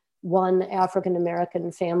maybe one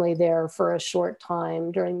African-American family there for a short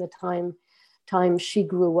time during the time she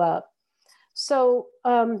grew up. So,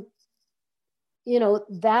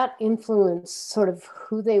 that influenced sort of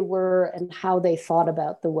who they were and how they thought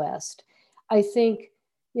about the West. I think,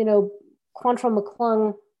 Quantrell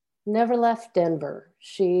McClung never left Denver.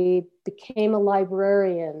 She became a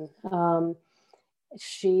librarian. The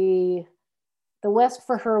West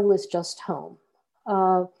for her was just home.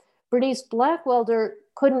 Bernice Blackwelder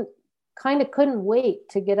couldn't wait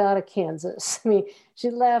to get out of Kansas. I mean, she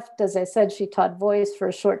left, as I said, she taught voice for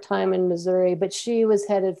a short time in Missouri, but she was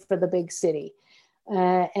headed for the big city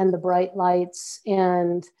and the bright lights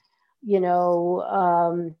and,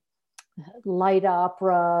 light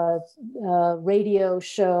opera, radio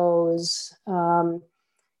shows.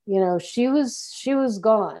 She was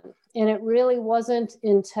gone. And it really wasn't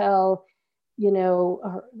until,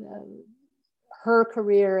 her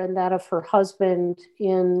career and that of her husband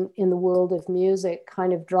in the world of music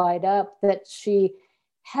kind of dried up, that she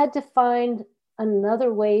had to find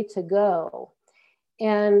another way to go.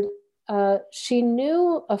 And she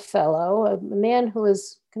knew a fellow, a man who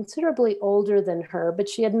was considerably older than her, but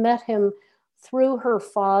she had met him through her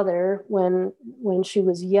father when she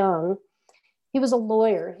was young. He was a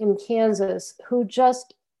lawyer in Kansas who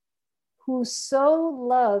so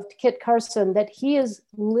loved Kit Carson that he is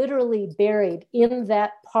literally buried in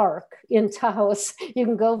that park in Taos. You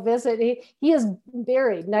can go visit. He is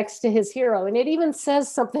buried next to his hero. And it even says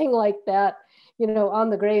something like that, on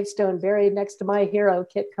the gravestone, buried next to my hero,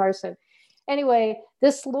 Kit Carson. Anyway,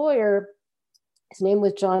 this lawyer, his name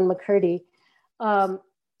was John McCurdy,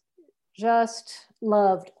 just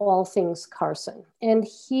loved all things Carson. And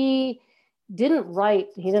he didn't write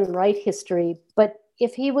history, but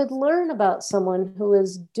if he would learn about someone who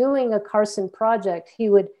was doing a Carson project, he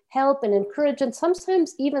would help and encourage and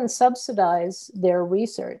sometimes even subsidize their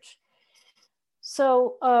research.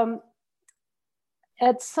 So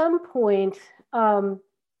at some point, Bernice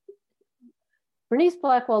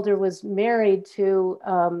Blackwelder was married to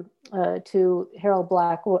Harold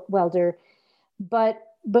Blackwelder, but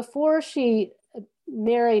before she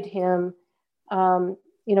married him,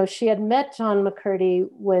 she had met John McCurdy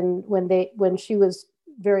when she was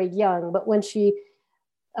very young, but when she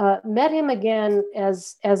met him again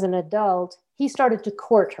as an adult, he started to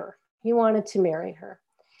court her. He wanted to marry her.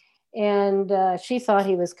 And she thought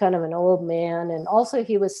he was kind of an old man. And also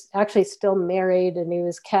he was actually still married and he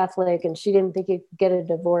was Catholic and she didn't think he could get a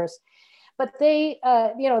divorce. But they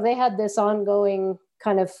had this ongoing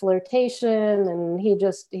kind of flirtation and he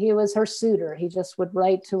was her suitor. He just would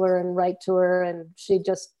write to her and she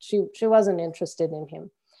wasn't interested in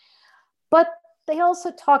him. But they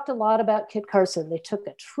also talked a lot about Kit Carson. They took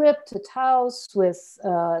a trip to Taos with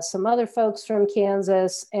some other folks from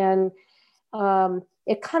Kansas, and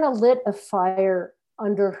it kind of lit a fire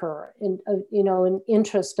under her, an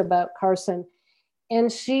interest about Carson.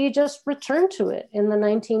 And she just returned to it in the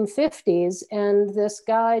 1950s. And this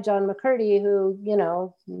guy, John McCurdy, who,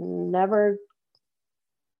 never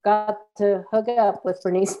got to hook up with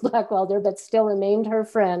Bernice Blackwelder, but still remained her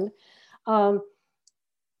friend,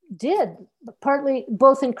 did partly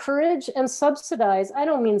both encourage and subsidize. I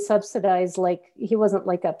don't mean subsidize like he wasn't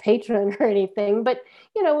like a patron or anything, but,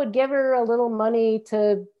 would give her a little money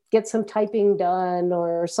to get some typing done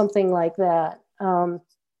or something like that.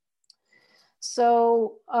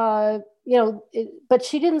 So but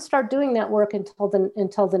she didn't start doing that work until the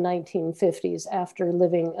 1950s, after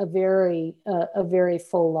living a very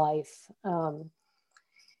full life. So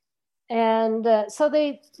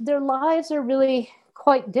their lives are really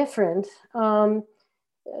quite different.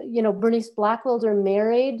 Bernice Blackwelder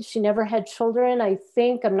married. She never had children.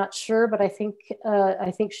 I'm not sure, but I think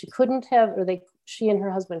she couldn't have, she and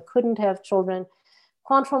her husband couldn't have children.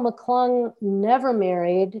 Quantrell McClung never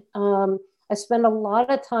married. I spent a lot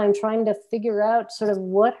of time trying to figure out sort of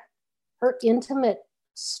what her intimate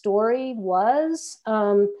story was.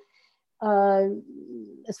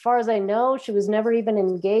 As far as I know, she was never even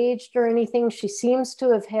engaged or anything. She seems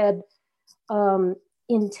to have had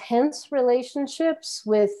intense relationships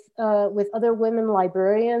with other women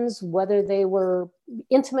librarians. Whether they were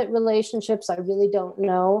intimate relationships, I really don't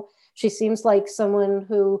know. She seems like someone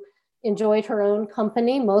who enjoyed her own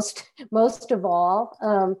company most of all.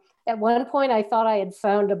 At one point, I thought I had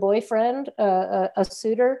found a boyfriend, a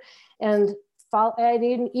suitor, and I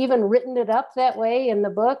didn't even written it up that way in the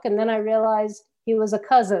book. And then I realized he was a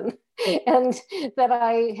cousin, and that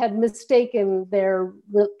I had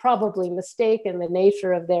probably mistaken the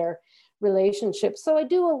nature of their relationship. So I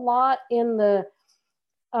do a lot in the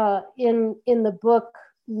book,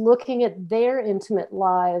 looking at their intimate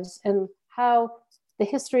lives and how the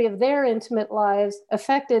history of their intimate lives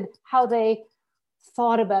affected how they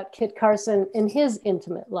thought about Kit Carson and his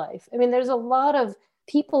intimate life. I mean, there's a lot of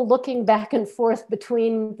people looking back and forth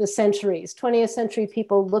between the centuries, 20th century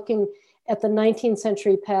people looking at the 19th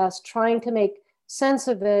century past, trying to make sense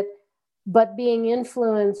of it, but being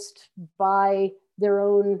influenced by their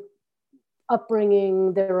own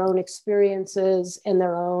upbringing, their own experiences, and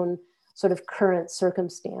their own sort of current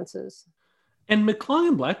circumstances. And McClung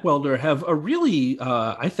and Blackwelder have a really,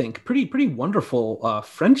 I think, pretty wonderful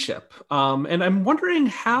friendship. And I'm wondering,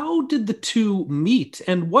 how did the two meet,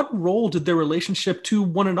 and what role did their relationship to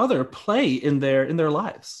one another play in their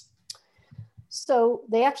lives? So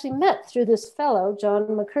they actually met through this fellow, John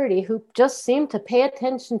McCurdy, who just seemed to pay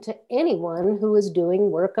attention to anyone who was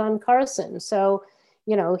doing work on Carson. So,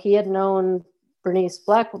 he had known Bernice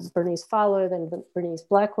Fowler, then Bernice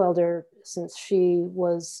Blackwelder, since she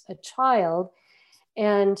was a child,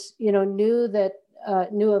 and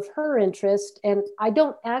knew of her interest. And I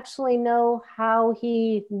don't actually know how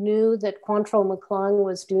he knew that Quantrell McClung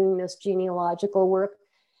was doing this genealogical work,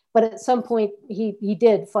 but at some point he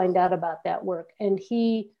did find out about that work, and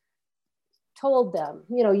he told them,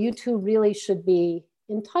 you two really should be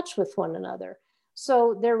in touch with one another.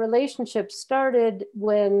 So their relationship started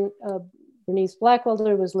when Bernice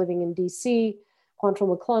Blackwelder was living in DC,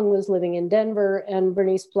 Quantrell McClung was living in Denver, and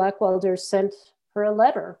Bernice Blackwelder sent her a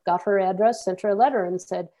letter, got her address, sent her a letter and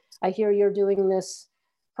said, I hear you're doing this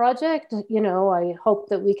project, I hope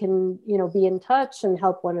that we can, be in touch and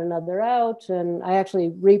help one another out. And I actually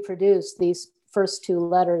reproduced these first two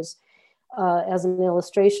letters as an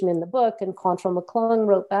illustration in the book. And Quantrell McClung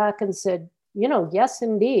wrote back and said, yes,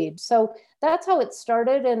 indeed. So that's how it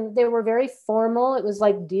started. And they were very formal. It was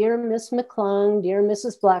like, Dear Miss McClung, Dear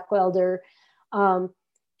Mrs. Blackwelder.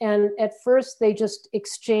 And at first they just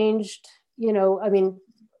exchanged, Quantrell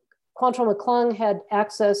McClung had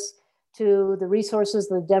access to the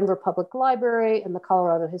resources of the Denver Public Library and the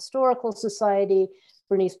Colorado Historical Society.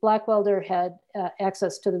 Bernice Blackwelder had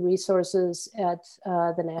access to the resources at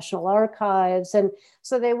the National Archives. And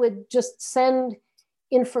so they would just send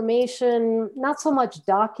information, not so much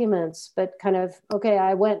documents, but kind of, okay,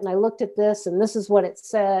 I went and I looked at this and this is what it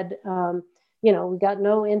said. We got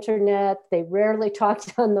no internet. They rarely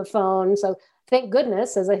talked on the phone. So thank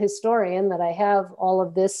goodness, as a historian, that I have all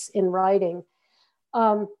of this in writing.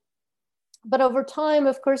 But over time,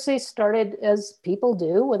 of course, they started, as people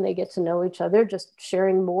do when they get to know each other, just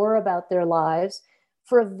sharing more about their lives.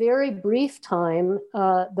 For a very brief time,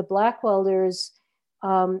 the Blackwelders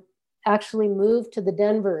actually moved to the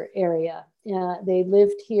Denver area. They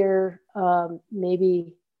lived here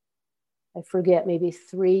maybe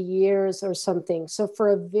 3 years or something. So for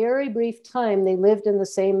a very brief time, they lived in the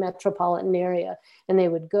same metropolitan area, and they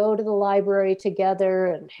would go to the library together,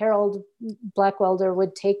 and Harold Blackwelder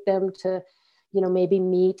would take them to, maybe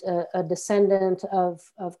meet a descendant of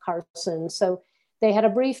Carson. So they had a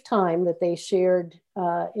brief time that they shared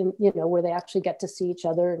where they actually get to see each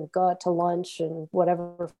other and go out to lunch and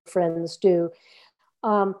whatever friends do.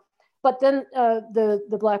 But then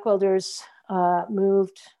the Blackwelders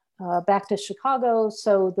moved back to Chicago.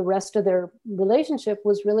 So the rest of their relationship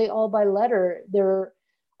was really all by letter. There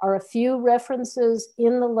are a few references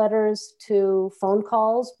in the letters to phone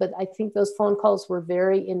calls, but I think those phone calls were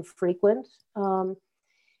very infrequent.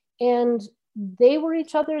 And they were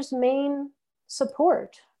each other's main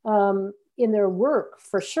support. in their work,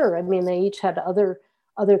 for sure. I mean, they each had other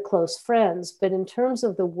close friends, but in terms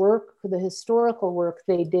of the work, the historical work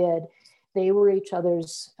they did, they were each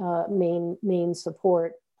other's main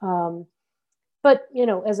support. But, you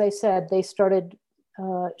know, as I said, they started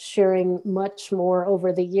sharing much more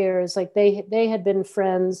over the years. Like they had been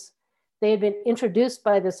friends. They had been introduced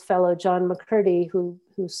by this fellow, John McCurdy, who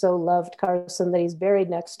so loved Carson that he's buried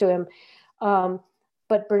next to him.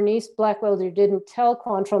 But Bernice Blackwelder didn't tell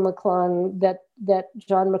Quantrill McClung that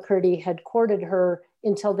John McCurdy had courted her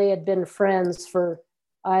until they had been friends for,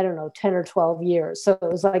 I don't know, 10 or 12 years. So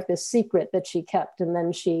it was like this secret that she kept, and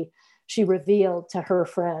then she revealed to her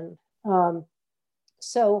friend.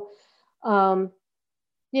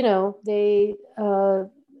 You know, they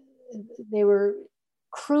were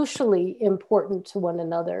crucially important to one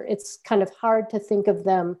another. It's kind of hard to think of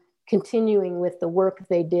them continuing with the work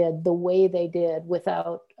they did the way they did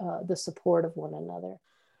without the support of one another.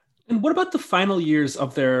 And what about the final years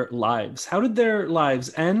of their lives? How did their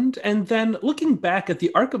lives end? And then looking back at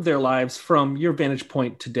the arc of their lives from your vantage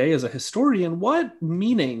point today as a historian, what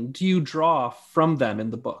meaning do you draw from them in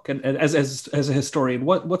the book? And as a historian,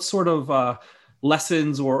 what sort of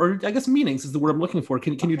lessons or I guess meanings is the word I'm looking for,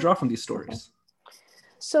 can you draw from these stories?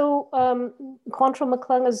 So Quantrill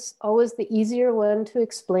McClung is always the easier one to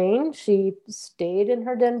explain. She stayed in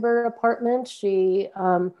her Denver apartment. She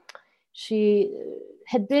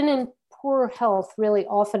had been in poor health really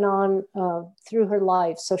off and on through her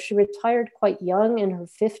life. So she retired quite young, in her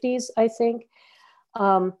 50s, I think.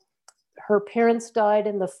 Her parents died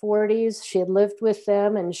in the 40s. She had lived with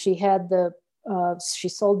them, and she had she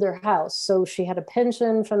sold their house. So she had a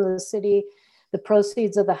pension from the city, the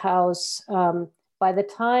proceeds of the house. By the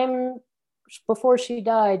time before she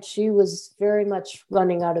died, she was very much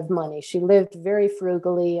running out of money. She lived very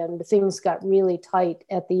frugally, and things got really tight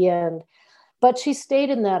at the end. But she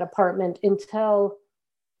stayed in that apartment until,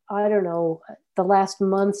 I don't know, the last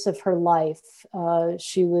months of her life.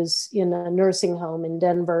 She was in a nursing home in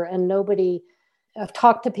Denver, and I've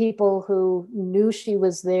talked to people who knew she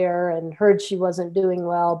was there and heard she wasn't doing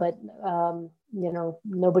well, but, you know,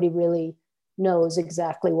 nobody really knows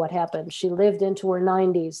exactly what happened. She lived into her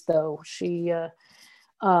 90s, though.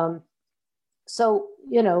 So,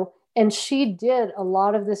 you know, and she did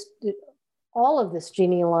all of this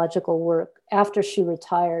genealogical work after she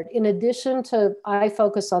retired. In addition to, I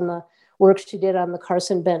focus on the work she did on the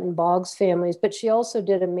Carson, Benton, Boggs families, but she also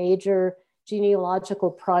did a major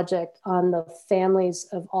genealogical project on the families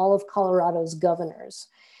of all of Colorado's governors.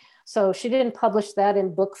 So she didn't publish that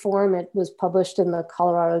in book form. It was published in the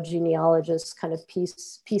Colorado Genealogist, kind of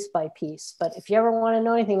piece by piece. But if you ever want to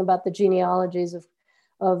know anything about the genealogies of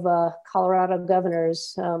Colorado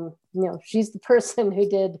governors, you know, she's the person who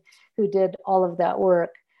did all of that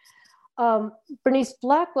work. Bernice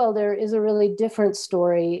Blackwelder is a really different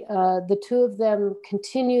story. The two of them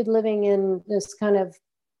continued living in this kind of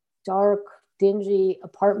dark, dingy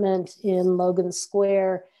apartment in Logan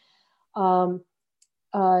Square.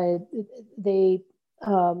 They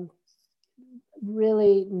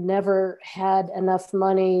really never had enough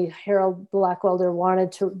money. Harold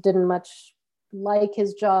Blackwelder didn't much like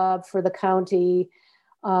his job for the county,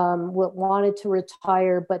 wanted to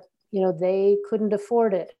retire, but you know, they couldn't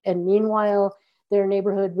afford it. And meanwhile, their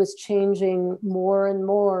neighborhood was changing more and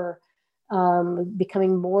more,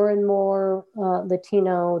 becoming more and more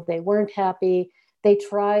Latino. They weren't happy. They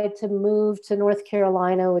tried to move to North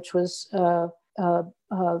Carolina, which was Harold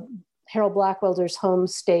Blackwelder's home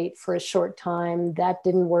state, for a short time. That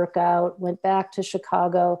didn't work out, went back to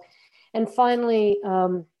Chicago. And finally,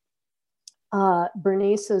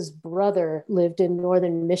 Bernice's brother lived in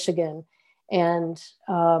northern Michigan, and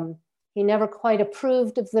he never quite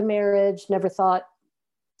approved of the marriage,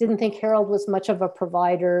 didn't think Harold was much of a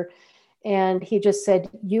provider. And he just said,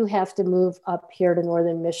 you have to move up here to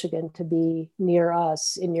northern Michigan to be near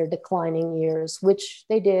us in your declining years, which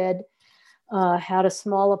they did. Had a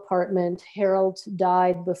small apartment. Harold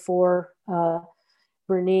died before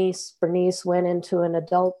Bernice. Bernice went into an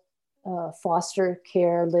adult foster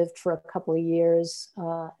care, lived for a couple of years,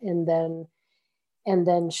 and then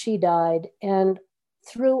she died. And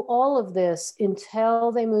through all of this,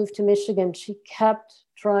 until they moved to Michigan, she kept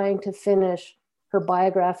trying to finish her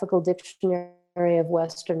biographical dictionary of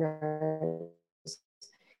Westerners.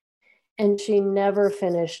 And she never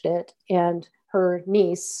finished it. And her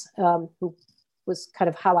niece, who was kind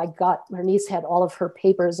of how her niece had all of her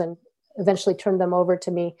papers and eventually turned them over to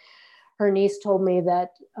me. Her niece told me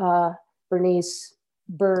that Bernice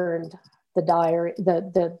burned the diary,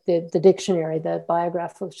 the dictionary, the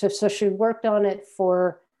biographical. So she worked on it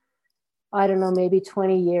for I don't know, maybe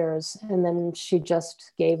 20 years. And then she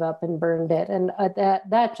just gave up and burned it. And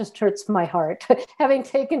that just hurts my heart. Having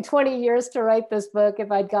taken 20 years to write this book, if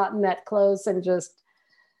I'd gotten that close and just,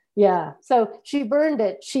 yeah. So she burned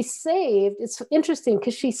it. She saved, it's interesting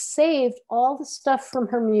because she saved all the stuff from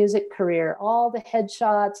her music career, all the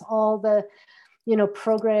headshots, all the,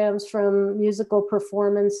 programs from musical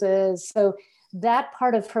performances. So that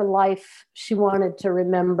part of her life she wanted to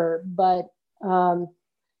remember, but and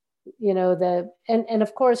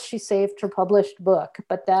of course she saved her published book,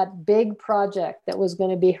 but that big project that was going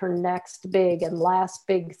to be her next big and last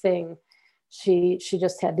big thing, she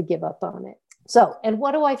just had to give up on it. So, and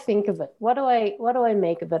what do I think of it? What do I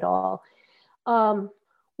make of it all?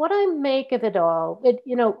 What I make of it all,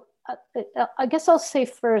 I guess I'll say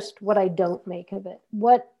first what I don't make of it.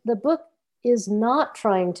 What the book is not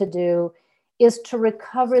trying to do is to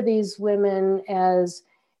recover these women as,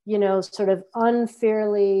 sort of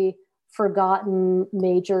unfairly forgotten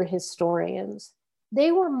major historians.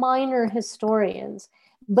 They were minor historians,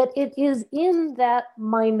 but it is in that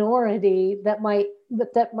minority that my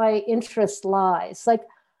interest lies. Like,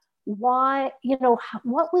 why,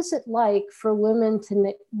 what was it like for women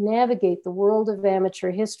to navigate the world of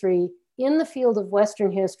amateur history in the field of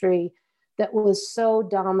Western history that was so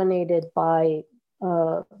dominated by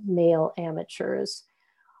male amateurs?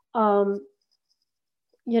 What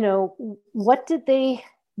did they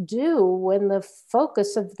do when the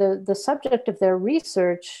focus of the subject of their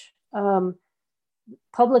research,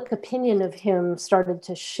 public opinion of him, started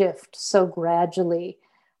to shift so gradually?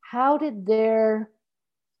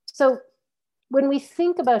 So when we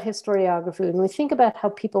think about historiography, when we think about how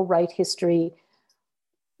people write history,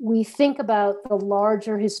 we think about the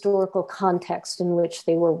larger historical context in which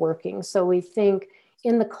they were working. So we think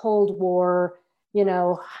in the Cold War,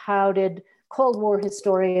 how did Cold War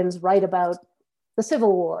historians write about the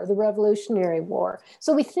Civil War, the Revolutionary War?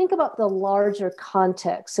 So we think about the larger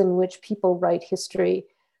context in which people write history.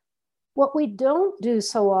 What we don't do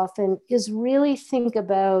so often is really think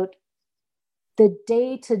about the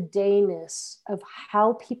day-to-dayness of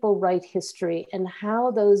how people write history and how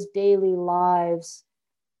those daily lives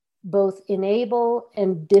both enable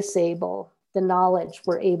and disable the knowledge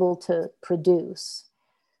we're able to produce.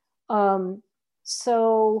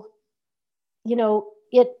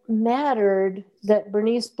 It mattered that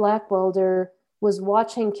Bernice Blackwelder was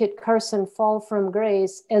watching Kit Carson fall from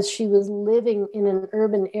grace as she was living in an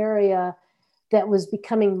urban area that was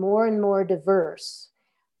becoming more and more diverse.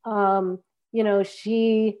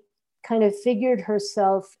 She kind of figured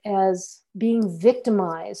herself as being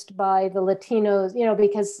victimized by the Latinos,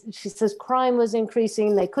 because she says crime was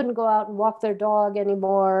increasing. They couldn't go out and walk their dog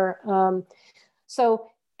anymore.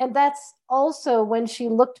 And that's also when she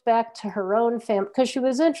looked back to her own family, because she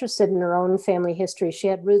was interested in her own family history. She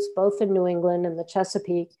had roots both in New England and the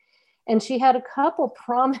Chesapeake. And she had a couple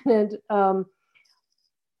prominent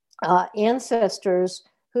ancestors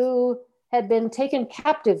who had been taken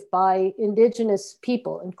captive by indigenous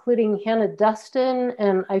people, including Hannah Dustin,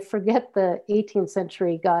 and I forget the 18th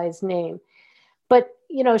century guy's name. But,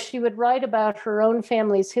 she would write about her own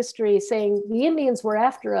family's history saying the Indians were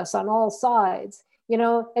after us on all sides,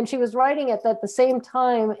 and she was writing it at the same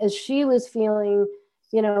time as she was feeling,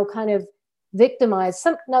 kind of victimized.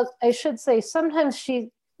 Now, I should say, sometimes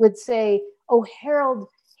she would say, oh, Harold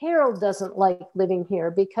doesn't like living here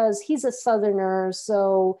because he's a Southerner.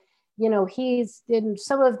 So, he's in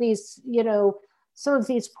some of these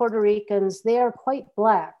Puerto Ricans, they are quite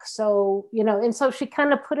Black. So, and so she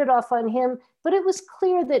kind of put it off on him, but it was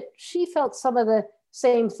clear that she felt some of the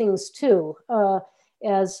same things too,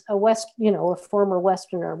 as a former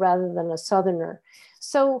Westerner rather than a Southerner.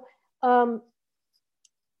 So, I'm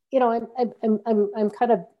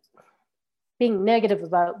kind of being negative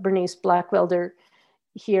about Bernice Blackwelder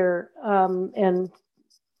here, and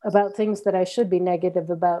about things that I should be negative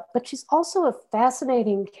about, but she's also a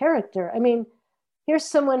fascinating character. I mean, here's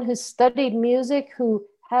someone who studied music, who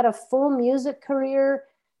had a full music career,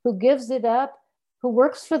 who gives it up, who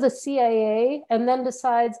works for the CIA, and then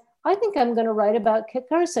decides, I think I'm going to write about Kit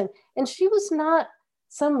Carson. And she was not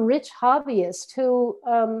some rich hobbyist who,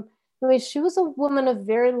 she was a woman of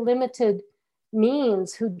very limited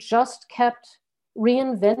means who just kept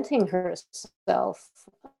reinventing herself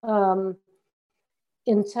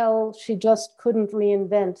until she just couldn't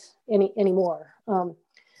reinvent anymore.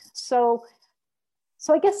 So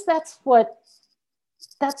I guess that's what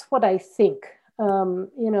I think,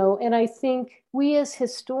 and I think we as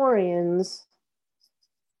historians,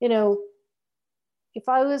 if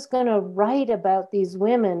I was going to write about these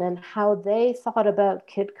women and how they thought about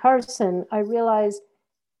Kit Carson, I realized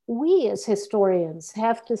we as historians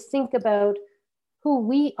have to think about who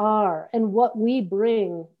we are and what we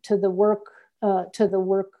bring to the work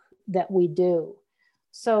that we do.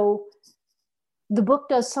 So the book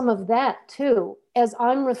does some of that too, as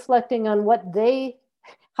I'm reflecting on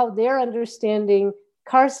how they're understanding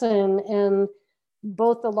Carson and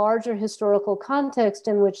both the larger historical context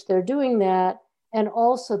in which they're doing that, and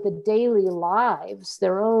also the daily lives,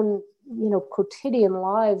 their own, quotidian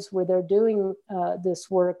lives where they're doing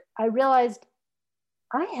this work. I realized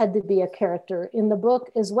I had to be a character in the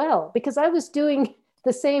book as well, because I was doing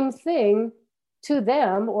the same thing to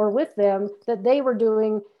them or with them that they were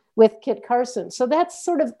doing with Kit Carson. So that's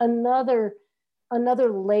sort of another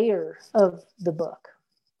layer of the book.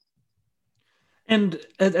 And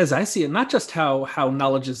as I see it, not just how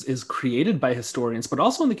knowledge is created by historians, but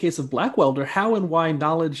also in the case of Blackwelder, how and why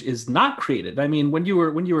knowledge is not created. I mean, when you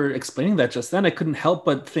were explaining that just then, I couldn't help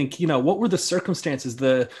but think, what were the circumstances,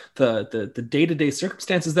 the day-to-day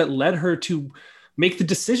circumstances that led her to make the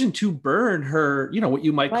decision to burn her, what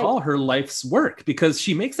you might call her life's work, because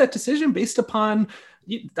she makes that decision based upon,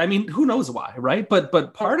 I mean, who knows why, right?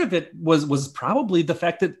 But part of it was probably the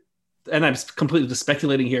fact that, and I'm completely just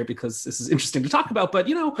speculating here because this is interesting to talk about, but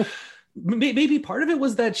maybe part of it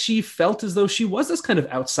was that she felt as though she was this kind of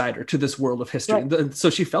outsider to this world of history. Right. So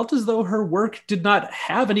she felt as though her work did not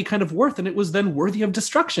have any kind of worth, and it was then worthy of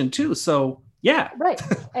destruction too. So yeah. Right.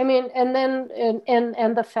 I mean, and then,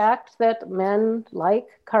 and the fact that men like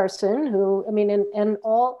Carson, who, I mean,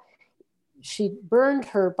 she burned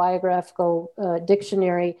her biographical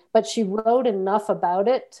dictionary, but she wrote enough about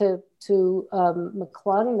it to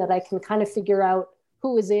McClung that I can kind of figure out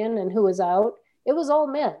who was in and who was out. It was all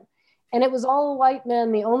men, and it was all white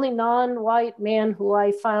men. The only non-white man who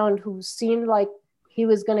I found who seemed like he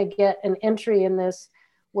was going to get an entry in this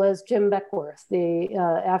was Jim Beckworth, the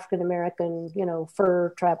African-American, fur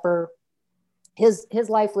trapper. His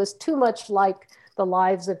life was too much like the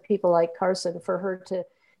lives of people like Carson for her to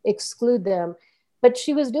exclude them. But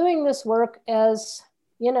she was doing this work as,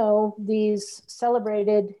 these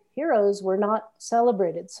celebrated heroes were not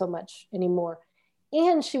celebrated so much anymore.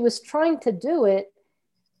 And she was trying to do it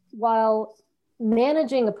while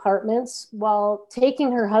managing apartments, while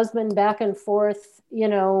taking her husband back and forth,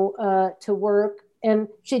 to work. And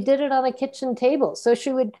she did it on a kitchen table. So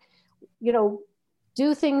she would,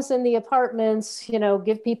 do things in the apartments,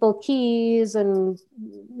 give people keys and,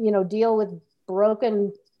 deal with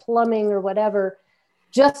broken plumbing or whatever,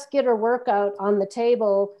 just get her workout on the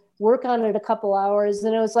table, work on it a couple hours.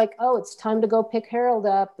 And it was like, oh, it's time to go pick Harold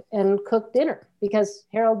up and cook dinner, because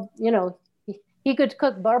Harold, he could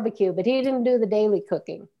cook barbecue, but he didn't do the daily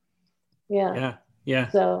cooking. Yeah.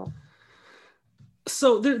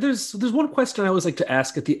 So there's one question I always like to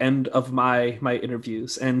ask at the end of my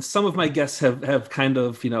interviews, and some of my guests have kind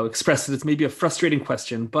of expressed that it's maybe a frustrating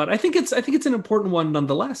question, but I think it's an important one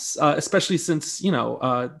nonetheless, especially since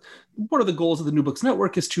one of the goals of the New Books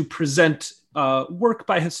Network is to present work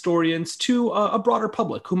by historians to a broader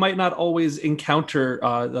public who might not always encounter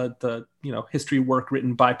the history work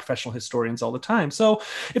written by professional historians all the time. So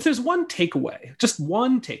if there's just one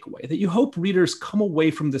takeaway that you hope readers come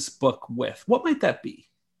away from this book with, what might that be?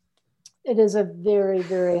 It is a very,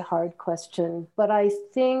 very hard question, but I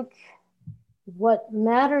think what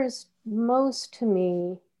matters most to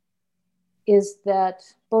me is that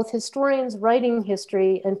both historians writing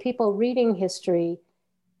history and people reading history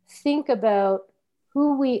think about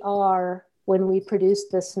who we are when we produce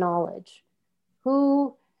this knowledge.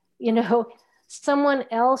 Who, someone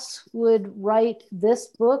else would write this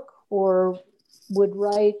book or would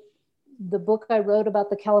write the book I wrote about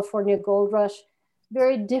the California Gold Rush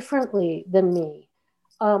very differently than me,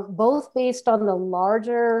 both based on the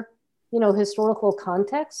larger, historical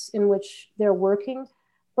context in which they're working,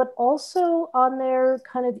 but also on their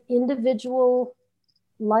kind of individual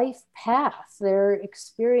life path, their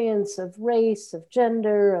experience of race, of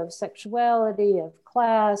gender, of sexuality, of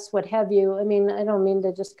class, what have you. I mean, I don't mean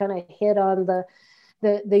to just kind of hit on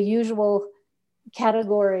the usual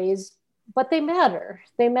categories, but they matter.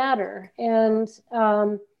 They matter. And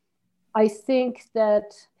I think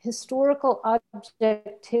that historical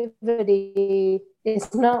objectivity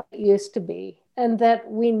is not what it used to be. And that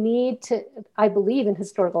we need to, I believe in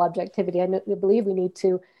historical objectivity. I believe we need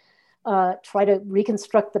to try to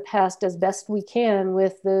reconstruct the past as best we can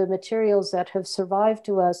with the materials that have survived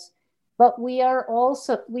to us. But we are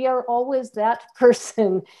always that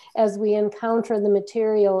person as we encounter the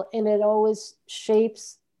material, and it always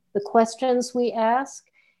shapes the questions we ask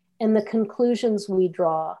and the conclusions we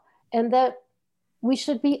draw. And that we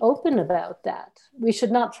should be open about that. We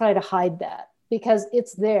should not try to hide that. because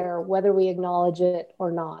it's there, whether we acknowledge it or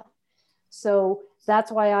not. So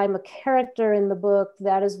that's why I'm a character in the book.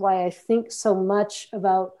 That is why I think so much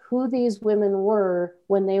about who these women were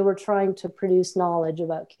when they were trying to produce knowledge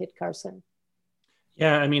about Kit Carson.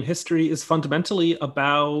 Yeah, I mean, history is fundamentally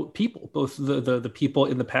about people, both the people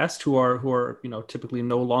in the past who are typically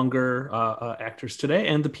no longer actors today,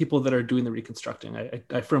 and the people that are doing the reconstructing.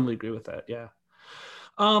 I firmly agree with that. Yeah.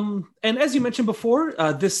 And as you mentioned before,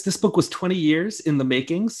 this book was 20 years in the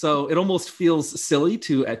making, so it almost feels silly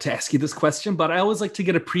to ask you this question, but I always like to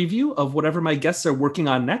get a preview of whatever my guests are working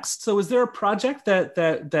on next. So is there a project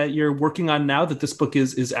that you're working on now that this book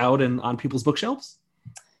is out and on people's bookshelves?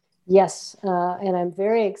 Yes, and I'm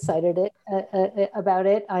very excited about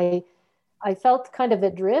it. I felt kind of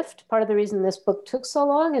adrift. Part of the reason this book took so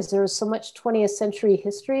long is there was so much 20th century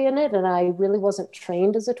history in it, and I really wasn't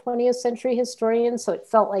trained as a 20th century historian, so it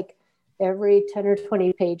felt like every 10 or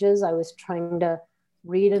 20 pages I was trying to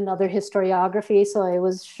read another historiography, so I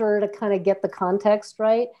was sure to kind of get the context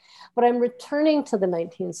right. But I'm returning to the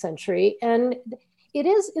 19th century, and it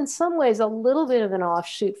is in some ways a little bit of an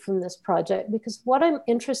offshoot from this project, because what I'm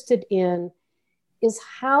interested in is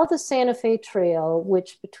how the Santa Fe Trail,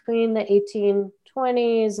 which between the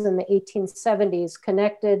 1820s and the 1870s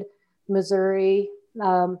connected Missouri,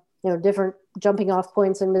 different jumping off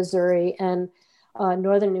points in Missouri and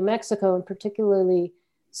northern New Mexico, and particularly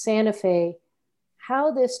Santa Fe,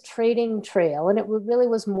 how this trading trail, and it really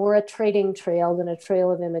was more a trading trail than a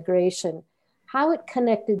trail of immigration, how it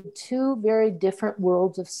connected two very different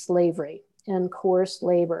worlds of slavery and coerced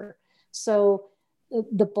labor. So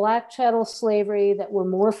the black chattel slavery that we're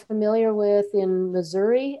more familiar with in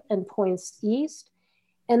Missouri and points east,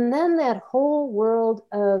 and then that whole world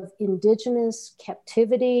of indigenous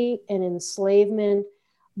captivity and enslavement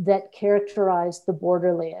that characterized the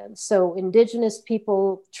borderlands. So indigenous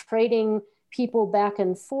people trading people back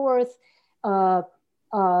and forth,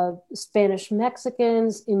 Spanish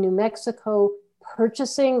Mexicans in New Mexico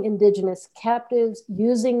purchasing indigenous captives,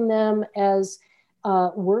 using them as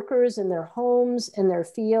workers in their homes and their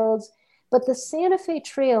fields. But the Santa Fe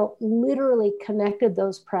Trail literally connected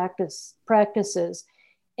those practices,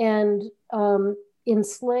 and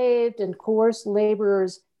enslaved and coerced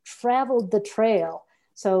laborers traveled the trail.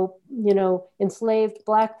 So, enslaved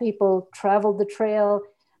Black people traveled the trail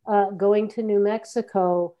going to New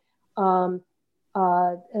Mexico.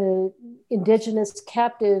 Indigenous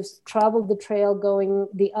captives traveled the trail going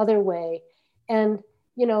the other way. And,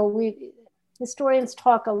 historians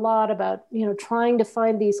talk a lot about, trying to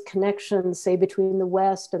find these connections, say, between the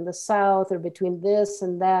West and the South, or between this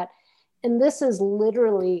and that. And this is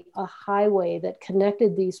literally a highway that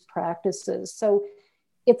connected these practices. So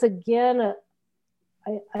it's, again,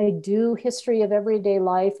 I do history of everyday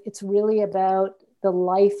life. It's really about the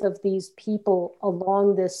life of these people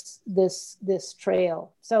along this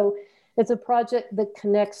trail. So it's a project that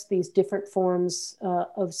connects these different forms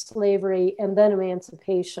of slavery and then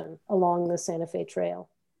emancipation along the Santa Fe Trail.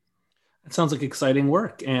 That sounds like exciting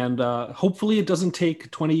work, and hopefully it doesn't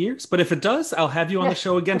take 20 years. But if it does, I'll have you on the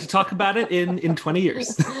show again to talk about it in 20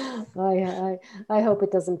 years. I hope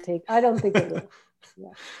it doesn't take. I don't think it will. Yeah.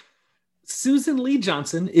 Susan Lee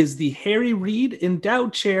Johnson is the Harry Reid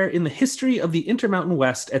Endowed Chair in the History of the Intermountain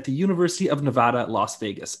West at the University of Nevada, Las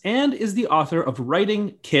Vegas, and is the author of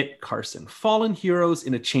Writing Kit Carson, Fallen Heroes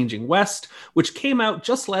in a Changing West, which came out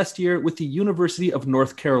just last year with the University of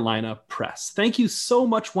North Carolina Press. Thank you so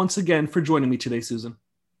much once again for joining me today, Susan.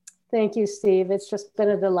 Thank you, Steve. It's just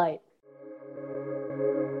been a delight.